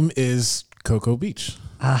 today's theme is Cocoa Beach.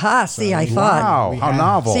 Aha! See, I thought. Wow, how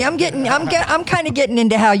novel! See, I'm kind of getting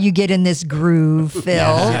into how you get in this groove, Phil.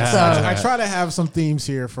 Yeah. So I try to have some themes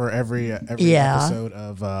here for every episode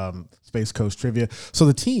of Space Coast Trivia. So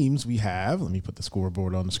the teams we have, let me put the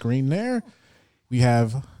scoreboard on the screen there. We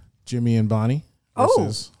have Jimmy and Bonnie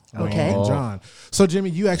versus Wayne and John. So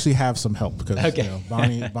Jimmy, you actually have some help because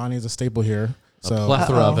Bonnie is a staple here. So A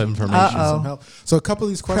plethora of information. some help. So a couple of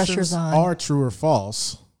these questions are true or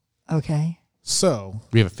false. okay. So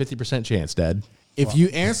We have a 50% chance, Dad. if you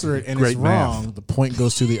answer it and it's Great math. wrong, the point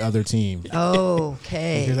goes to the other team.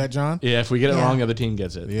 Okay. You hear that, John? Yeah, if we get it Yeah. wrong, the other team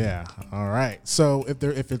gets it. Yeah. All right. So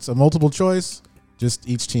if it's a multiple choice, just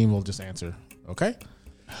each team will just answer. Okay.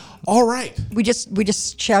 All right. We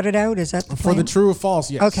just shout it out. Is that the For plan? the true or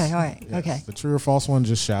false, yes. Okay, all right, Yes. okay. The true or false one,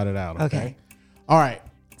 just shout it out. Okay. Okay. All right.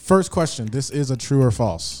 First question. This is a true or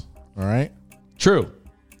false. All right. True.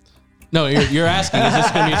 No, you're asking, is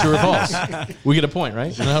this going to be true or false? We get a point,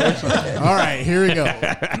 right? You know how it works? All right. Here we go.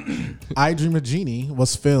 I Dream of Jeannie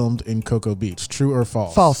was filmed in Cocoa Beach. True or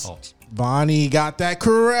false? False. Bonnie got that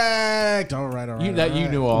correct. All right. You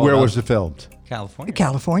knew all. Where about was it filmed?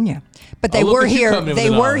 California. But they Oh, look were at you here. coming in They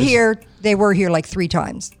with the were knowledge. here. They were here like 3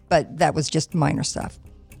 times, but that was just minor stuff.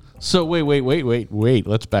 So wait.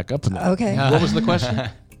 Let's back up a minute. Okay. What was the question?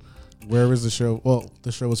 Where was the show? Well,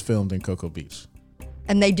 the show was filmed in Cocoa Beach.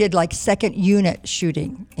 And they did like second unit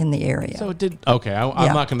shooting in the area. So it did. Okay, I'm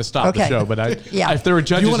Yeah. not going to stop the Okay. show, but Yeah. if there were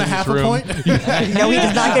judges You want a in this half room, a point? No, he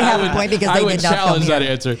does not get half a point because I they would did not film challenge that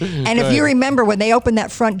here. answer. And if you remember when they opened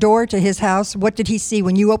that front door to his house, what did he see?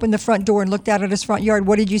 When you opened the front door and looked out at his front yard,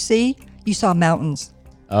 what did you see? You saw mountains.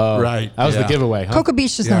 Right. that was the giveaway, huh? Cocoa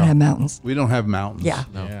Beach does not have mountains. We don't have mountains. Yeah.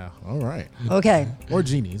 Yeah. All right. Okay. Or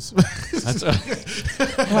genies. That's, Well, I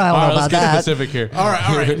don't all right, know let's about get that. specific here. All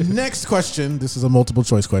right. Next question. This is a multiple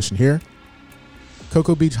choice question here.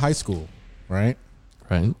 Cocoa Beach High School, right?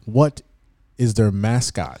 Right. What is their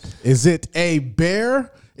mascot? Is it a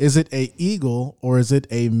bear? Is it a eagle? Or is it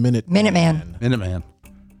a Minuteman? Minuteman.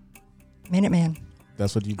 Minuteman.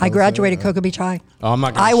 That's what you. I both graduated said? Cocoa Beach High. Oh, I'm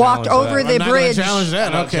not. Gonna I walked challenge over that. the I'm not gonna bridge. challenge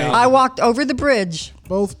that. Okay. I walked over the bridge.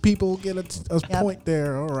 Both people get a point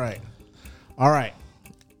there. All right. All right.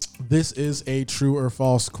 This is a true or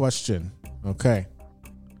false question. Okay.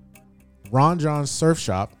 Ron John's Surf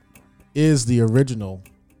Shop is the original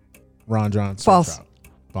Ron John's Surf False. Shop.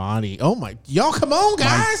 Bonnie. Oh my. Y'all come on,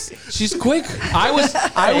 guys. She's quick. I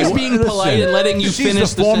was being polite and letting you She's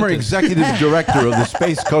finish the former sentence. executive director of the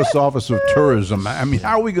Space Coast Office of Tourism. I mean,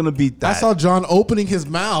 how are we going to beat that? I saw John opening his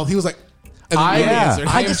mouth. He was like, and then I, he Yeah. answered.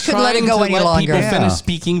 I am just couldn't let it trying go to any let longer. people Yeah. finish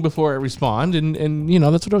speaking before I respond, and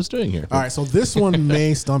that's what I was doing here. All right, so this one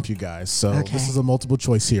may stump you guys. So Okay. this is a multiple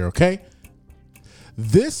choice here, okay?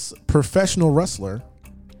 This professional wrestler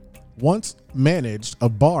once managed a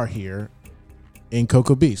bar here in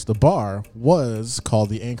Cocoa Beach. The bar was called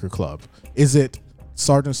the Anchor Club. Is it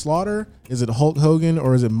Sergeant Slaughter? Is it Hulk Hogan?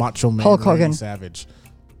 Or is it Macho Man Hulk Randy Hogan. Savage?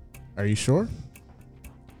 Are you sure?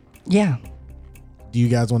 Yeah. Do you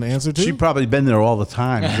guys want to answer too? She's probably been there all the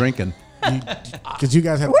time drinking. Because you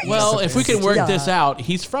guys have. Well, if we can work Yeah. this out,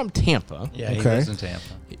 he's from Tampa, Yeah, he Okay. lives in Tampa.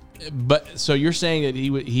 but so you're saying that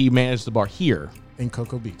he managed the bar here. in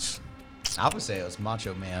Cocoa Beach. I would say it was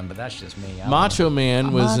Macho Man, but that's just me. I don't Macho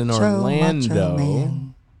Man was in Macho Orlando.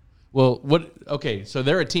 Man. Well, what? Okay, so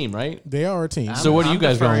they're a team, right? They are a team. know. So what are you I'm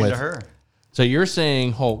guys going deferring with? to her. So you're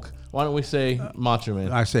saying Hulk. Why don't we say Macho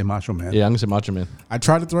Man? I say Macho Man. Yeah, I'm gonna say Macho Man. I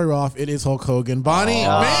tried to throw you off. It is Hulk Hogan. Bonnie,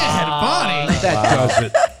 Oh. man, Bonnie. That does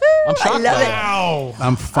it. I'm shocked. love by it. that. Wow.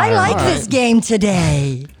 I'm I fired. like up. this game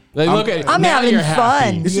today. Like, look at I'm now having you're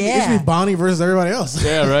happy. fun. It should Yeah. be Bonnie versus everybody else.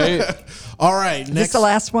 Yeah, right. All right. Is Next. this the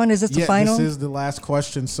last one? Is this the Yeah, final? this is the last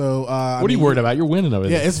question. So, What are you worried about? You're winning over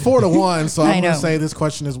Yeah, there. it's 4-1. So I I'm going know. to say this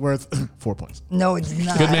question is worth 4 points. No, it's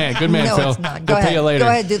not. Good man, No, Phil. it's not. We'll Go pay ahead. you later. Go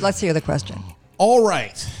ahead, dude. Let's hear the question. All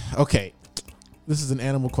right. Okay. This is an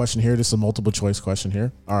animal question here. This is a multiple choice question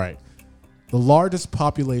here. All right. The largest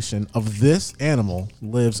population of this animal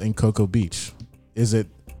lives in Cocoa Beach. Is it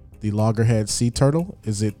the loggerhead sea turtle?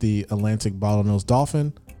 Is it the Atlantic bottlenose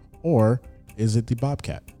dolphin? Or is it the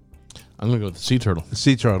bobcat? I'm gonna go with the sea turtle. The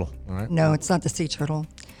sea turtle. No, it's not the sea turtle.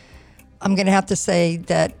 I'm going to have to say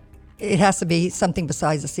that it has to be something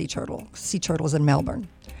besides the sea turtle. Sea turtle's in Melbourne.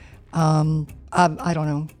 I don't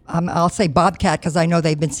know. I'll say bobcat because I know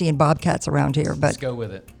they've been seeing bobcats around here. Let's But go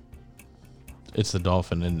with it. It's the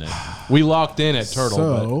dolphin, isn't it? We locked in at turtle.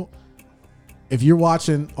 So, if you're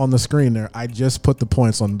watching on the screen there, I just put the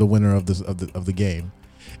points on the winner of this of the game,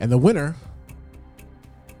 and the winner,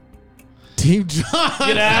 Team John.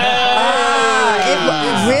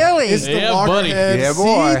 really, It's the Yeah, buddy. loggerhead Yeah,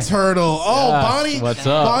 boy. sea turtle. Oh, Yes, Bonnie! what's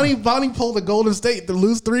up? Bonnie pulled the Golden State to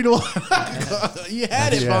lose 3-1. You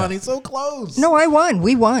had it, Bonnie. So close. no, I won.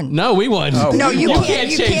 We won. No, we won. No, you You can't.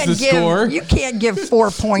 You change can't the give. score. You can't give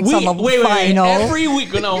 4 points on the wait, final. every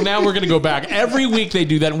week. No, now we're going to go back. Every week they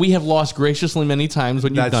do that, and we have lost graciously many times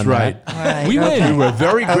when you've That's done right. that. Right, We okay. win. We were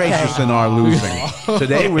very gracious in our losing.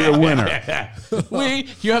 Today we're a winner.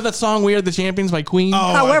 You have that song "We Are the Champions" by Queen.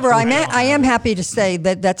 However, I am happy to say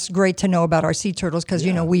that that's great to know about our sea turtles because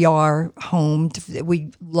you know we are home.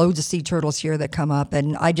 We loads of sea turtles here that come up,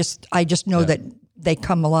 and I just know that they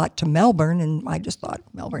come a lot to Melbourne, and I just thought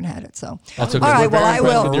Melbourne had it. So That's okay. All We're right, well very I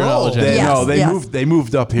impressed will. with your knowledge. They, Yes, no, they yes. They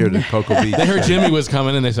moved up here to Cocoa Beach. They heard Jimmy was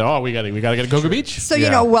coming, and they said, "Oh, we got to get to Cocoa Beach." So you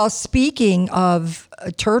Yeah. know, well, speaking of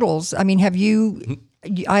turtles, I mean, have you?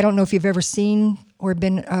 I don't know if you've ever seen or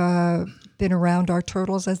been been around our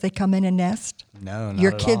turtles as they come in and nest? No, not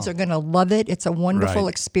Your at kids all. are going to love it. It's a wonderful Right.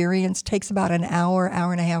 experience. Takes about an hour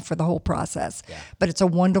and a half for the whole process. But it's a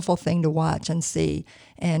wonderful thing to watch and see.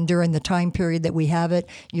 And during the time period that we have it,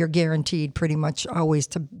 you're guaranteed pretty much always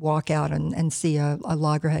to walk out and see a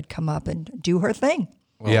loggerhead come up and do her thing.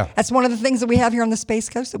 Yeah. That's one of the things that we have here on the Space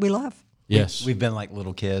Coast that we love. Yes. We've been like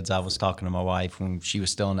little kids. I was talking to my wife when she was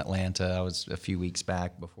still in Atlanta. I was a few weeks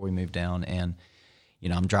back before we moved down, and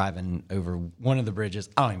I'm driving over one of the bridges.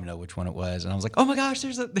 I don't even know which one it was, and I was like, "Oh my gosh,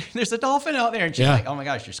 there's a dolphin out there!" And she's like, "Oh my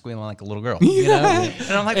gosh, you're squealing like a little girl," And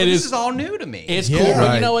I'm like, well, "This is all new to me." It's cool.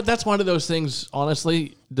 But you know what? That's one of those things,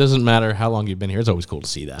 honestly, doesn't matter how long you've been here. It's always cool to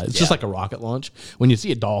see that. It's just like a rocket launch. When you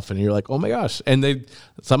see a dolphin, you're like, oh my gosh. And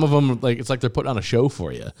some of them, like, it's like they're putting on a show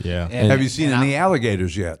for you. Yeah. Have you seen any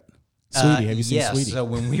alligators yet? Sweetie, have you seen yes. Sweetie? So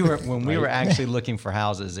when we were actually looking for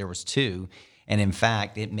houses, there was two, and in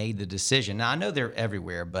fact, it made the decision. Now I know they're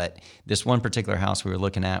everywhere, but this one particular house we were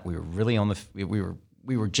looking at, we were really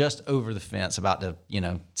we were just over the fence, about to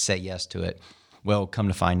say yes to it. Well, come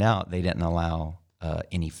to find out, they didn't allow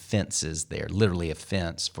any fences there. Literally a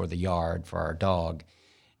fence for the yard for our dog.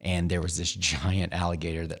 And there was this giant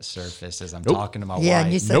alligator that surfaced as I'm talking to my wife. Yeah,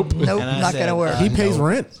 and you said, nope, And I not said, going to work. He pays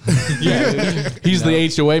rent. He's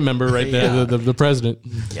the HOA member right there, Yeah. the president.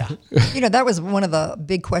 Yeah. That was one of the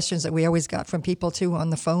big questions that we always got from people too on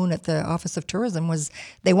the phone at the Office of Tourism was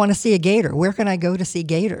they want to see a gator. Where can I go to see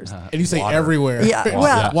gators? And you say everywhere. Yeah,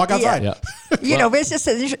 well, Walk outside. Yeah. But it's just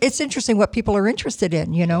it's interesting what people are interested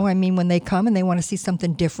in. I mean, when they come and they want to see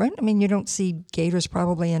something different. I mean, you don't see gators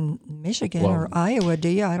probably in Michigan or Iowa, do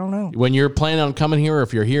you? I don't know. When you're planning on coming here, or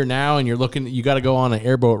if you're here now and you're looking, you got to go on an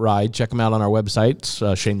airboat ride. Check them out on our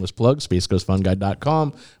website, shameless plug,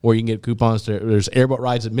 spacecoastfunguide.com, where you can get coupons. There's airboat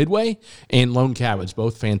rides at Midway and Lone Cabins,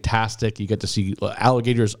 both fantastic. You get to see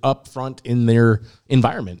alligators up front in their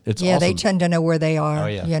environment. It's awesome. They tend to know where they are. Oh,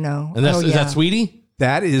 yeah. And is that Sweetie?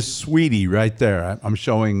 That is Sweetie right there. I'm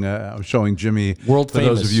showing Jimmy, World for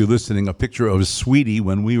those famous. of you listening, a picture of Sweetie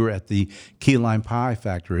when we were at the Key Lime Pie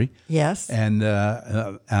factory. Yes. And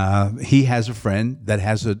he has a friend that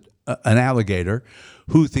has an alligator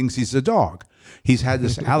who thinks he's a dog. He's had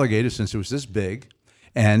this alligator since it was this big,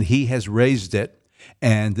 and he has raised it.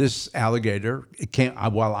 And this alligator, it came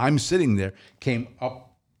while I'm sitting there, came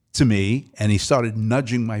up to me, and he started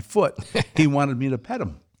nudging my foot. He wanted me to pet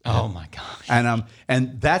him. Oh my gosh.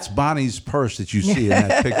 And that's Bonnie's purse that you see in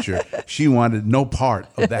that picture. She wanted no part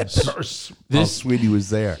of that purse while Sweetie was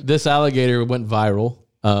there. This alligator went viral.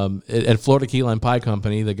 At Florida Key Lime Pie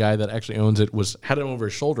Company, the guy that actually owns it had it over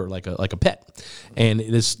his shoulder like a pet. And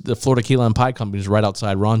the Florida Key Lime Pie Company is right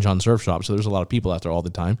outside Ron John Surf Shop, so there's a lot of people out there all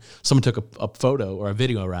the time. Someone took a photo or a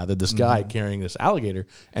video rather, this guy carrying this alligator,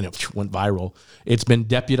 and it went viral. It's been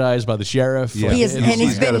deputized by the sheriff. Yeah. He is, and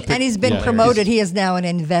he's been Yeah. promoted. He is now an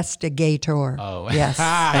investigator. Oh. Yes.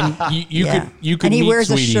 And you could and he meet wears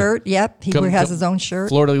Sweetie. a shirt. Yep, he has his own shirt.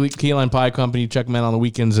 Florida Key Lime Pie Company. Check them out on the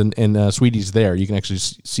weekends, and Sweetie's there. You can actually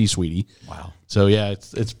see Sweetie. Wow. So yeah,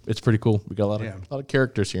 it's pretty cool. We got a lot of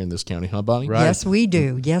characters here in this county, huh, Bonnie? Right. Yes, we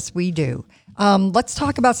do. Yes, we do. Let's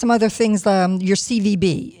talk about some other things. Your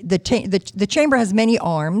CVB, the chamber has many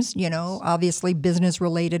arms. Obviously business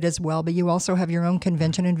related as well, but you also have your own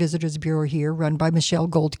Convention and Visitors Bureau here, run by Michelle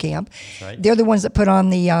Goldcamp. Right. They're the ones that put on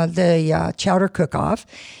the Chowder Cook-Off.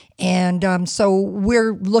 And so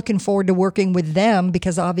we're looking forward to working with them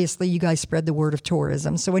because obviously you guys spread the word of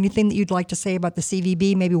tourism. So anything that you'd like to say about the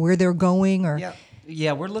CVB, maybe where they're going or?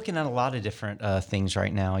 Yeah, we're looking at a lot of different things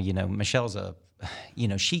right now. Michelle's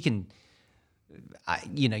she can,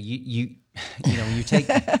 when you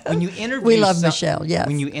interview. We love Michelle, yes.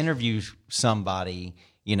 When you interview somebody,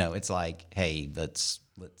 it's like, hey, let's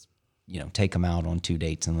take them out on 2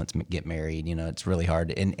 dates and let's get married. It's really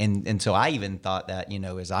hard. And so I even thought that,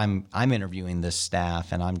 as I'm interviewing this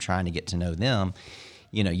staff and I'm trying to get to know them,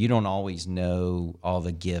 you don't always know all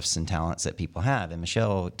the gifts and talents that people have. And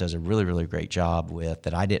Michelle does a really, really great job with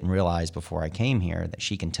that. I didn't realize before I came here that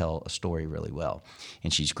she can tell a story really well.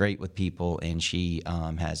 And she's great with people, and she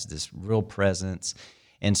has this real presence.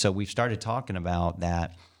 And so we've started talking about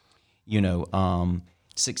that,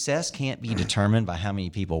 success can't be determined by how many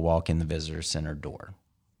people walk in the visitor center door,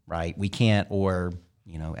 right? We can't, or,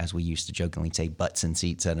 as we used to jokingly say, butts and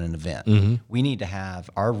seats at an event. Mm-hmm. We need to have,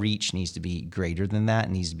 our reach needs to be greater than that.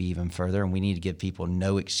 It needs to be even further. And we need to give people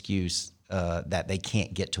no excuse that they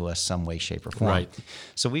can't get to us some way, shape, or form. Right.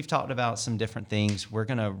 So we've talked about some different things. We're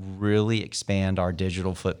going to really expand our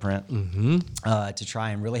digital footprint to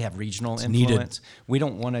try and really have regional influence. needed. We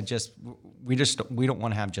don't want to just, we don't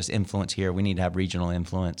want to have just influence here. We need to have regional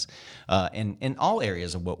influence in all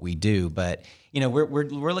areas of what we do. But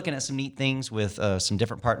we're looking at some neat things with some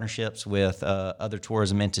different partnerships with other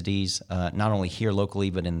tourism entities, not only here locally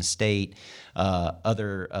but in the state.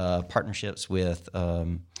 Other partnerships with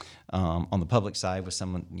on the public side with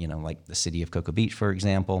someone like the city of Cocoa Beach, for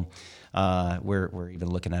example. We're even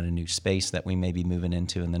looking at a new space that we may be moving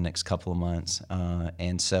into in the next couple of months,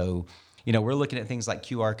 and so. We're looking at things like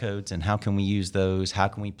QR codes and how can we use those? How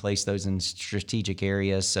can we place those in strategic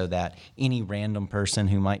areas so that any random person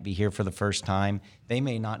who might be here for the first time, they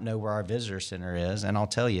may not know where our visitor center is. And I'll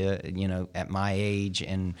tell you, at my age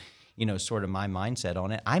and, sort of my mindset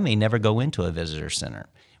on it, I may never go into a visitor center.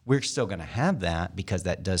 We're still going to have that because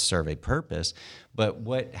that does serve a purpose.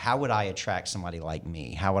 But how would I attract somebody like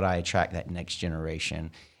me? How would I attract that next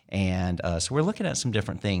generation? And so we're looking at some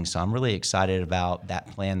different things. So I'm really excited about that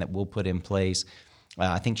plan that we'll put in place.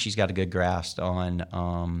 I think she's got a good grasp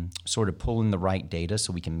on sort of pulling the right data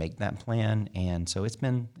so we can make that plan. And so it's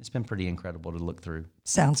been pretty incredible to look through.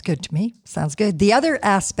 Sounds good to me. Sounds good. The other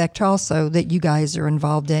aspect also that you guys are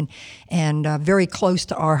involved in and very close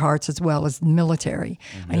to our hearts as well is military.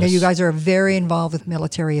 I know you guys are very involved with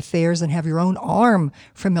military affairs and have your own arm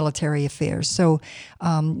for military affairs. So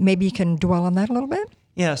maybe you can dwell on that a little bit?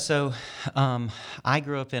 Yeah, so I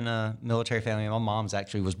grew up in a military family. My mom's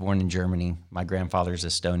actually was born in Germany. My grandfather's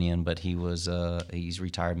Estonian, but he's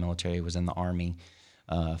retired military. He was in the Army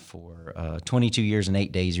for 22 years and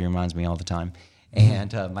 8 days. He reminds me all the time.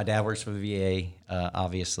 And my dad works for the VA,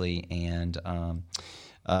 obviously. And,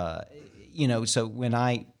 so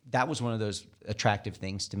that was one of those attractive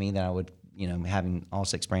things to me that I would, having all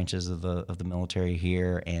 6 branches of the military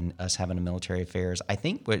here and us having a military affairs, I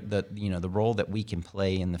think what the role that we can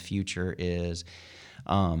play in the future is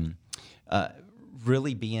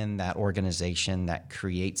really being that organization that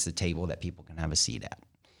creates the table that people can have a seat at.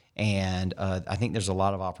 And I think there's a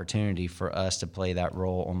lot of opportunity for us to play that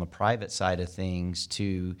role on the private side of things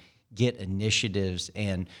to get initiatives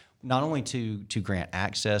and not only to grant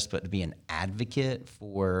access, but to be an advocate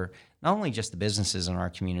for not only just the businesses in our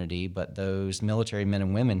community, but those military men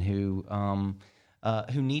and women who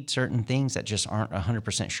need certain things that just aren't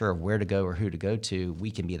 100% sure of where to go or who to go to. We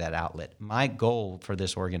can be that outlet. My goal for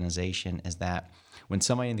this organization is that when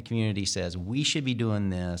somebody in the community says, we should be doing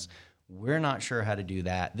this, we're not sure how to do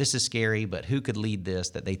that, this is scary, but who could lead this,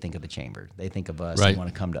 that they think of the chamber. They think of us and want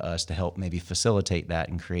to come to us to help maybe facilitate that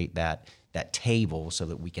and create that table so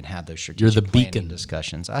that we can have those strategic planning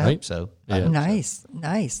discussions. I hope so. Yeah. Nice.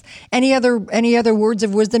 Any other words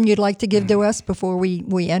of wisdom you'd like to give to us before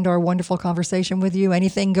we end our wonderful conversation with you?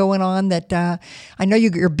 Anything going on that I know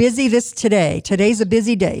you're busy today. Today's a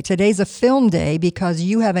busy day. Today's a film day because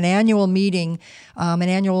you have an annual meeting,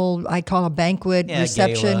 I call a banquet,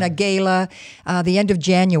 reception, a gala, the end of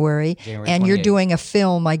January and 28th. You're doing a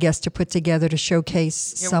film, I guess, to put together to showcase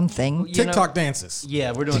something. TikTok dances.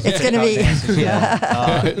 Yeah, we're doing some it's going to be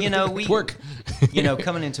we work.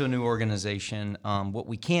 Coming into a new organization, what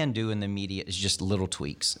we can do in the immediate is just little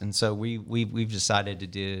tweaks, and so we've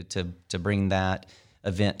decided to bring that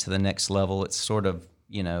event to the next level. It's sort of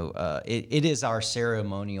it is our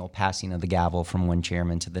ceremonial passing of the gavel from one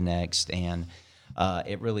chairman to the next, and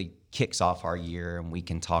it really kicks off our year, and we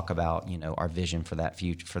can talk about our vision for that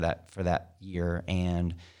future for that year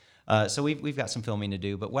and. So we've got some filming to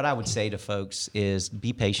do, but what I would say to folks is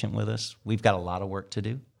be patient with us. We've got a lot of work to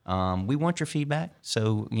do. We want your feedback,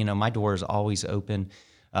 so my door is always open.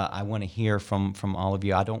 I want to hear from all of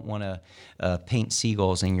you. I don't want to paint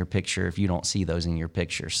seagulls in your picture if you don't see those in your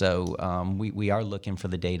picture. So we are looking for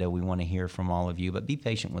the data. We want to hear from all of you, but be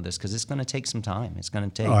patient with us because it's going to take some time. It's going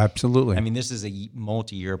to take. Oh, absolutely. I mean, this is a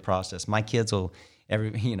multi-year process. My kids will.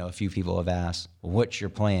 A few people have asked, well, "What's your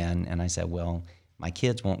plan?" And I said, "Well, my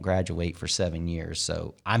kids won't graduate for 7 years,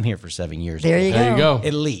 so I'm here for 7 years. There you go.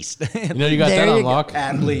 At least. You got that on lock.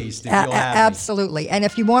 At least. Absolutely. And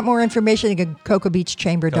if you want more information, you can go to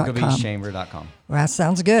CocoaBeachChamber.com. CocoaBeachChamber.com. Well, that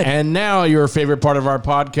sounds good. And now your favorite part of our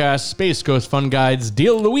podcast, Space Coast Fun Guide's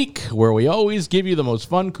Deal of the Week, where we always give you the most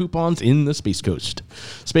fun coupons in the Space Coast.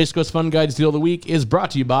 Space Coast Fun Guide's Deal of the Week is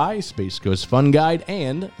brought to you by Space Coast Fun Guide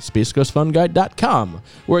and SpaceCoastFunGuide.com,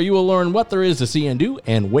 where you will learn what there is to see and do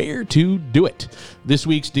and where to do it. This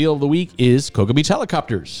week's deal of the week is Cocoa Beach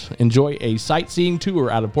Helicopters. Enjoy a sightseeing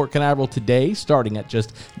tour out of Port Canaveral today, starting at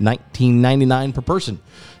just $19.99 per person.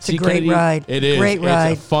 It's a great ride. It is. Great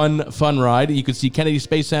ride. It's a fun ride. You can see Kennedy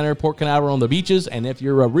Space Center, Port Canaveral on the beaches, and if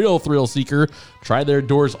you're a real thrill seeker, try their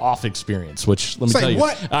Doors Off experience, which, let me tell you.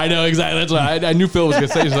 What? I know, exactly. That's what I knew Phil was going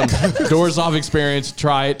to say something. Doors Off experience.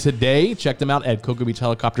 Try it today. Check them out at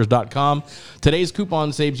CocoBeachHelicopters.com. Today's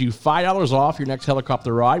coupon saves you $5 off your next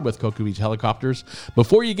helicopter ride with Cocoa Beach Helicopters.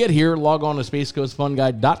 Before you get here, log on to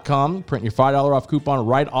SpaceCoastFunGuide.com, print your $5 off coupon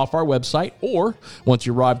right off our website, or once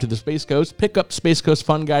you arrive to the Space Coast, pick up Space Coast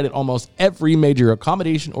Fun Guide at almost every major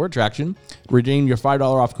accommodation or attraction. Redeem your $5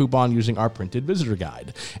 off coupon using our printed visitor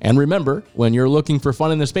guide. And remember, when you're looking for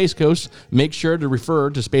fun in the Space Coast, make sure to refer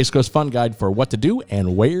to Space Coast Fun Guide for what to do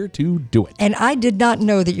and where to do it. And I did not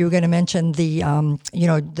know that you were going to mention the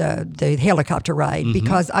helicopter ride,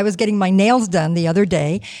 because I was getting my nails done the other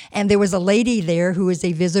day, and there was a lady there who is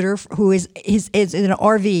a visitor who is in an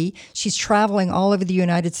RV. She's traveling all over the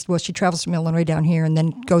United States. Well, she travels from Illinois down here and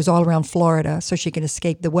then goes all around Florida so she can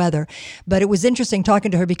escape the weather. But it was interesting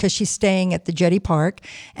talking to her because she's staying at the Jetty Park,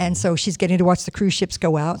 and so she's getting to watch the cruise ships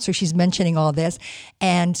go out. So she's mentioning all this,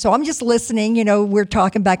 and so I'm just listening. We're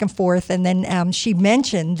talking back and forth, and then she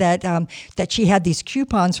mentioned that she had these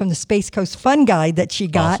coupons from the Space Coast Fun Guide that she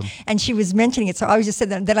got, and she was mentioning it. So I was just saying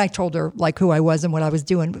that. Then I told her like who I was and what I was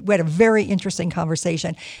doing. We had a very interesting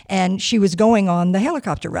conversation, and she was going on the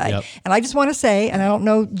helicopter ride. Yep. And I just want to say, and I don't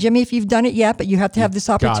know, Jimmy, if you've done it yet, but you have to have this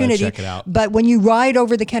opportunity. Check it out. But when you ride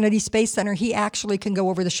over the Kennedy Space Center, he actually can go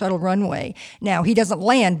over the shuttle runway. Now he doesn't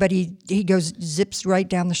land, but he zips right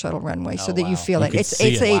down the shuttle runway so that you feel it.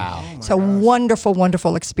 It's a wonderful,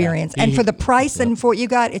 wonderful experience. And for the price and for what you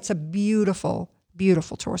got, it's a beautiful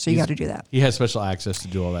tour. So you got to do that. He has special access to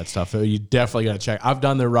do all that stuff. You definitely got to check. I've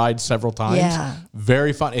done the ride several times. Yeah.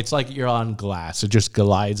 Very fun. It's like you're on glass. It just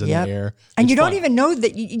glides in the air. And it's you don't fun. even know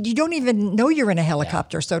that you don't even know you're in a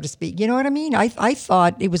helicopter, so to speak. You know what I mean? I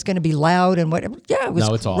thought it was going to be loud and whatever. Yeah, it was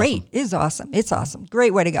it's great. Awesome. It's awesome. It's awesome.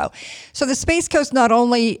 Great way to go. So the Space Coast not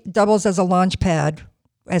only doubles as a launch pad,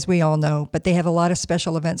 as we all know, but they have a lot of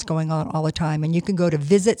special events going on all the time. And you can go to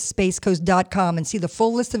visitspacecoast.com and see the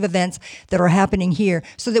full list of events that are happening here,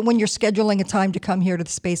 so that when you're scheduling a time to come here to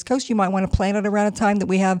the Space Coast, you might want to plan it around a time that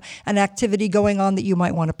we have an activity going on that you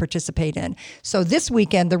might want to participate in. So this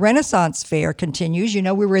weekend, the Renaissance Fair continues. We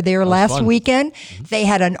were there last weekend. Mm-hmm. They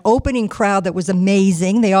had an opening crowd that was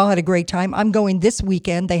amazing. They all had a great time. I'm going this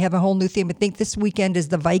weekend. They have a whole new theme. I think this weekend is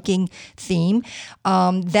the Viking theme.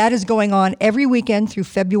 That is going on every weekend through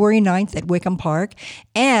February 9th at Wickham Park.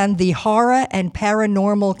 And the Horror and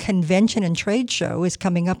Paranormal Convention and Trade Show is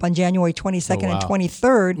coming up on January 22nd and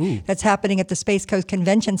 23rd. Ooh. That's happening at the Space Coast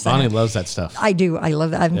Convention Center. Bonnie loves that stuff. I do. I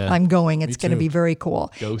love it. I'm going. It's going to be very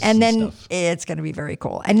cool. Ghosts and then stuff. It's going to be very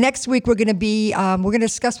cool. And next week we're going to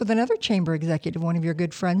discuss with another chamber executive, one of your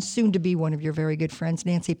good friends, soon to be one of your very good friends,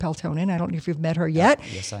 Nancy Peltonen. I don't know if you've met her yet.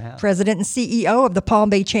 Yes, I have. President and CEO of the Palm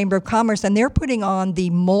Bay Chamber of Commerce, and they're putting on the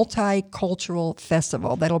Multicultural Festival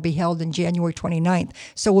that'll be held in January 29th.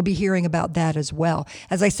 So we'll be hearing about that as well.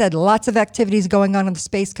 As I said, lots of activities going on the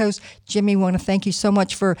Space Coast. Jimmy, we want to thank you so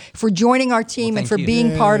much for joining our team and for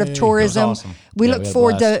being part of tourism. Awesome. We look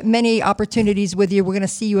forward to many opportunities with you. We're going to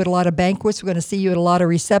see you at a lot of banquets. We're going to see you at a lot of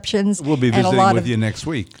receptions. We'll be visiting with you next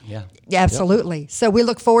week. Yeah. Absolutely. Yep. So we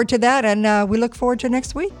look forward to that, and we look forward to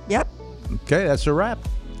next week. Yep. Okay, that's a wrap.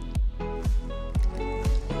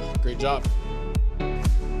 Great job.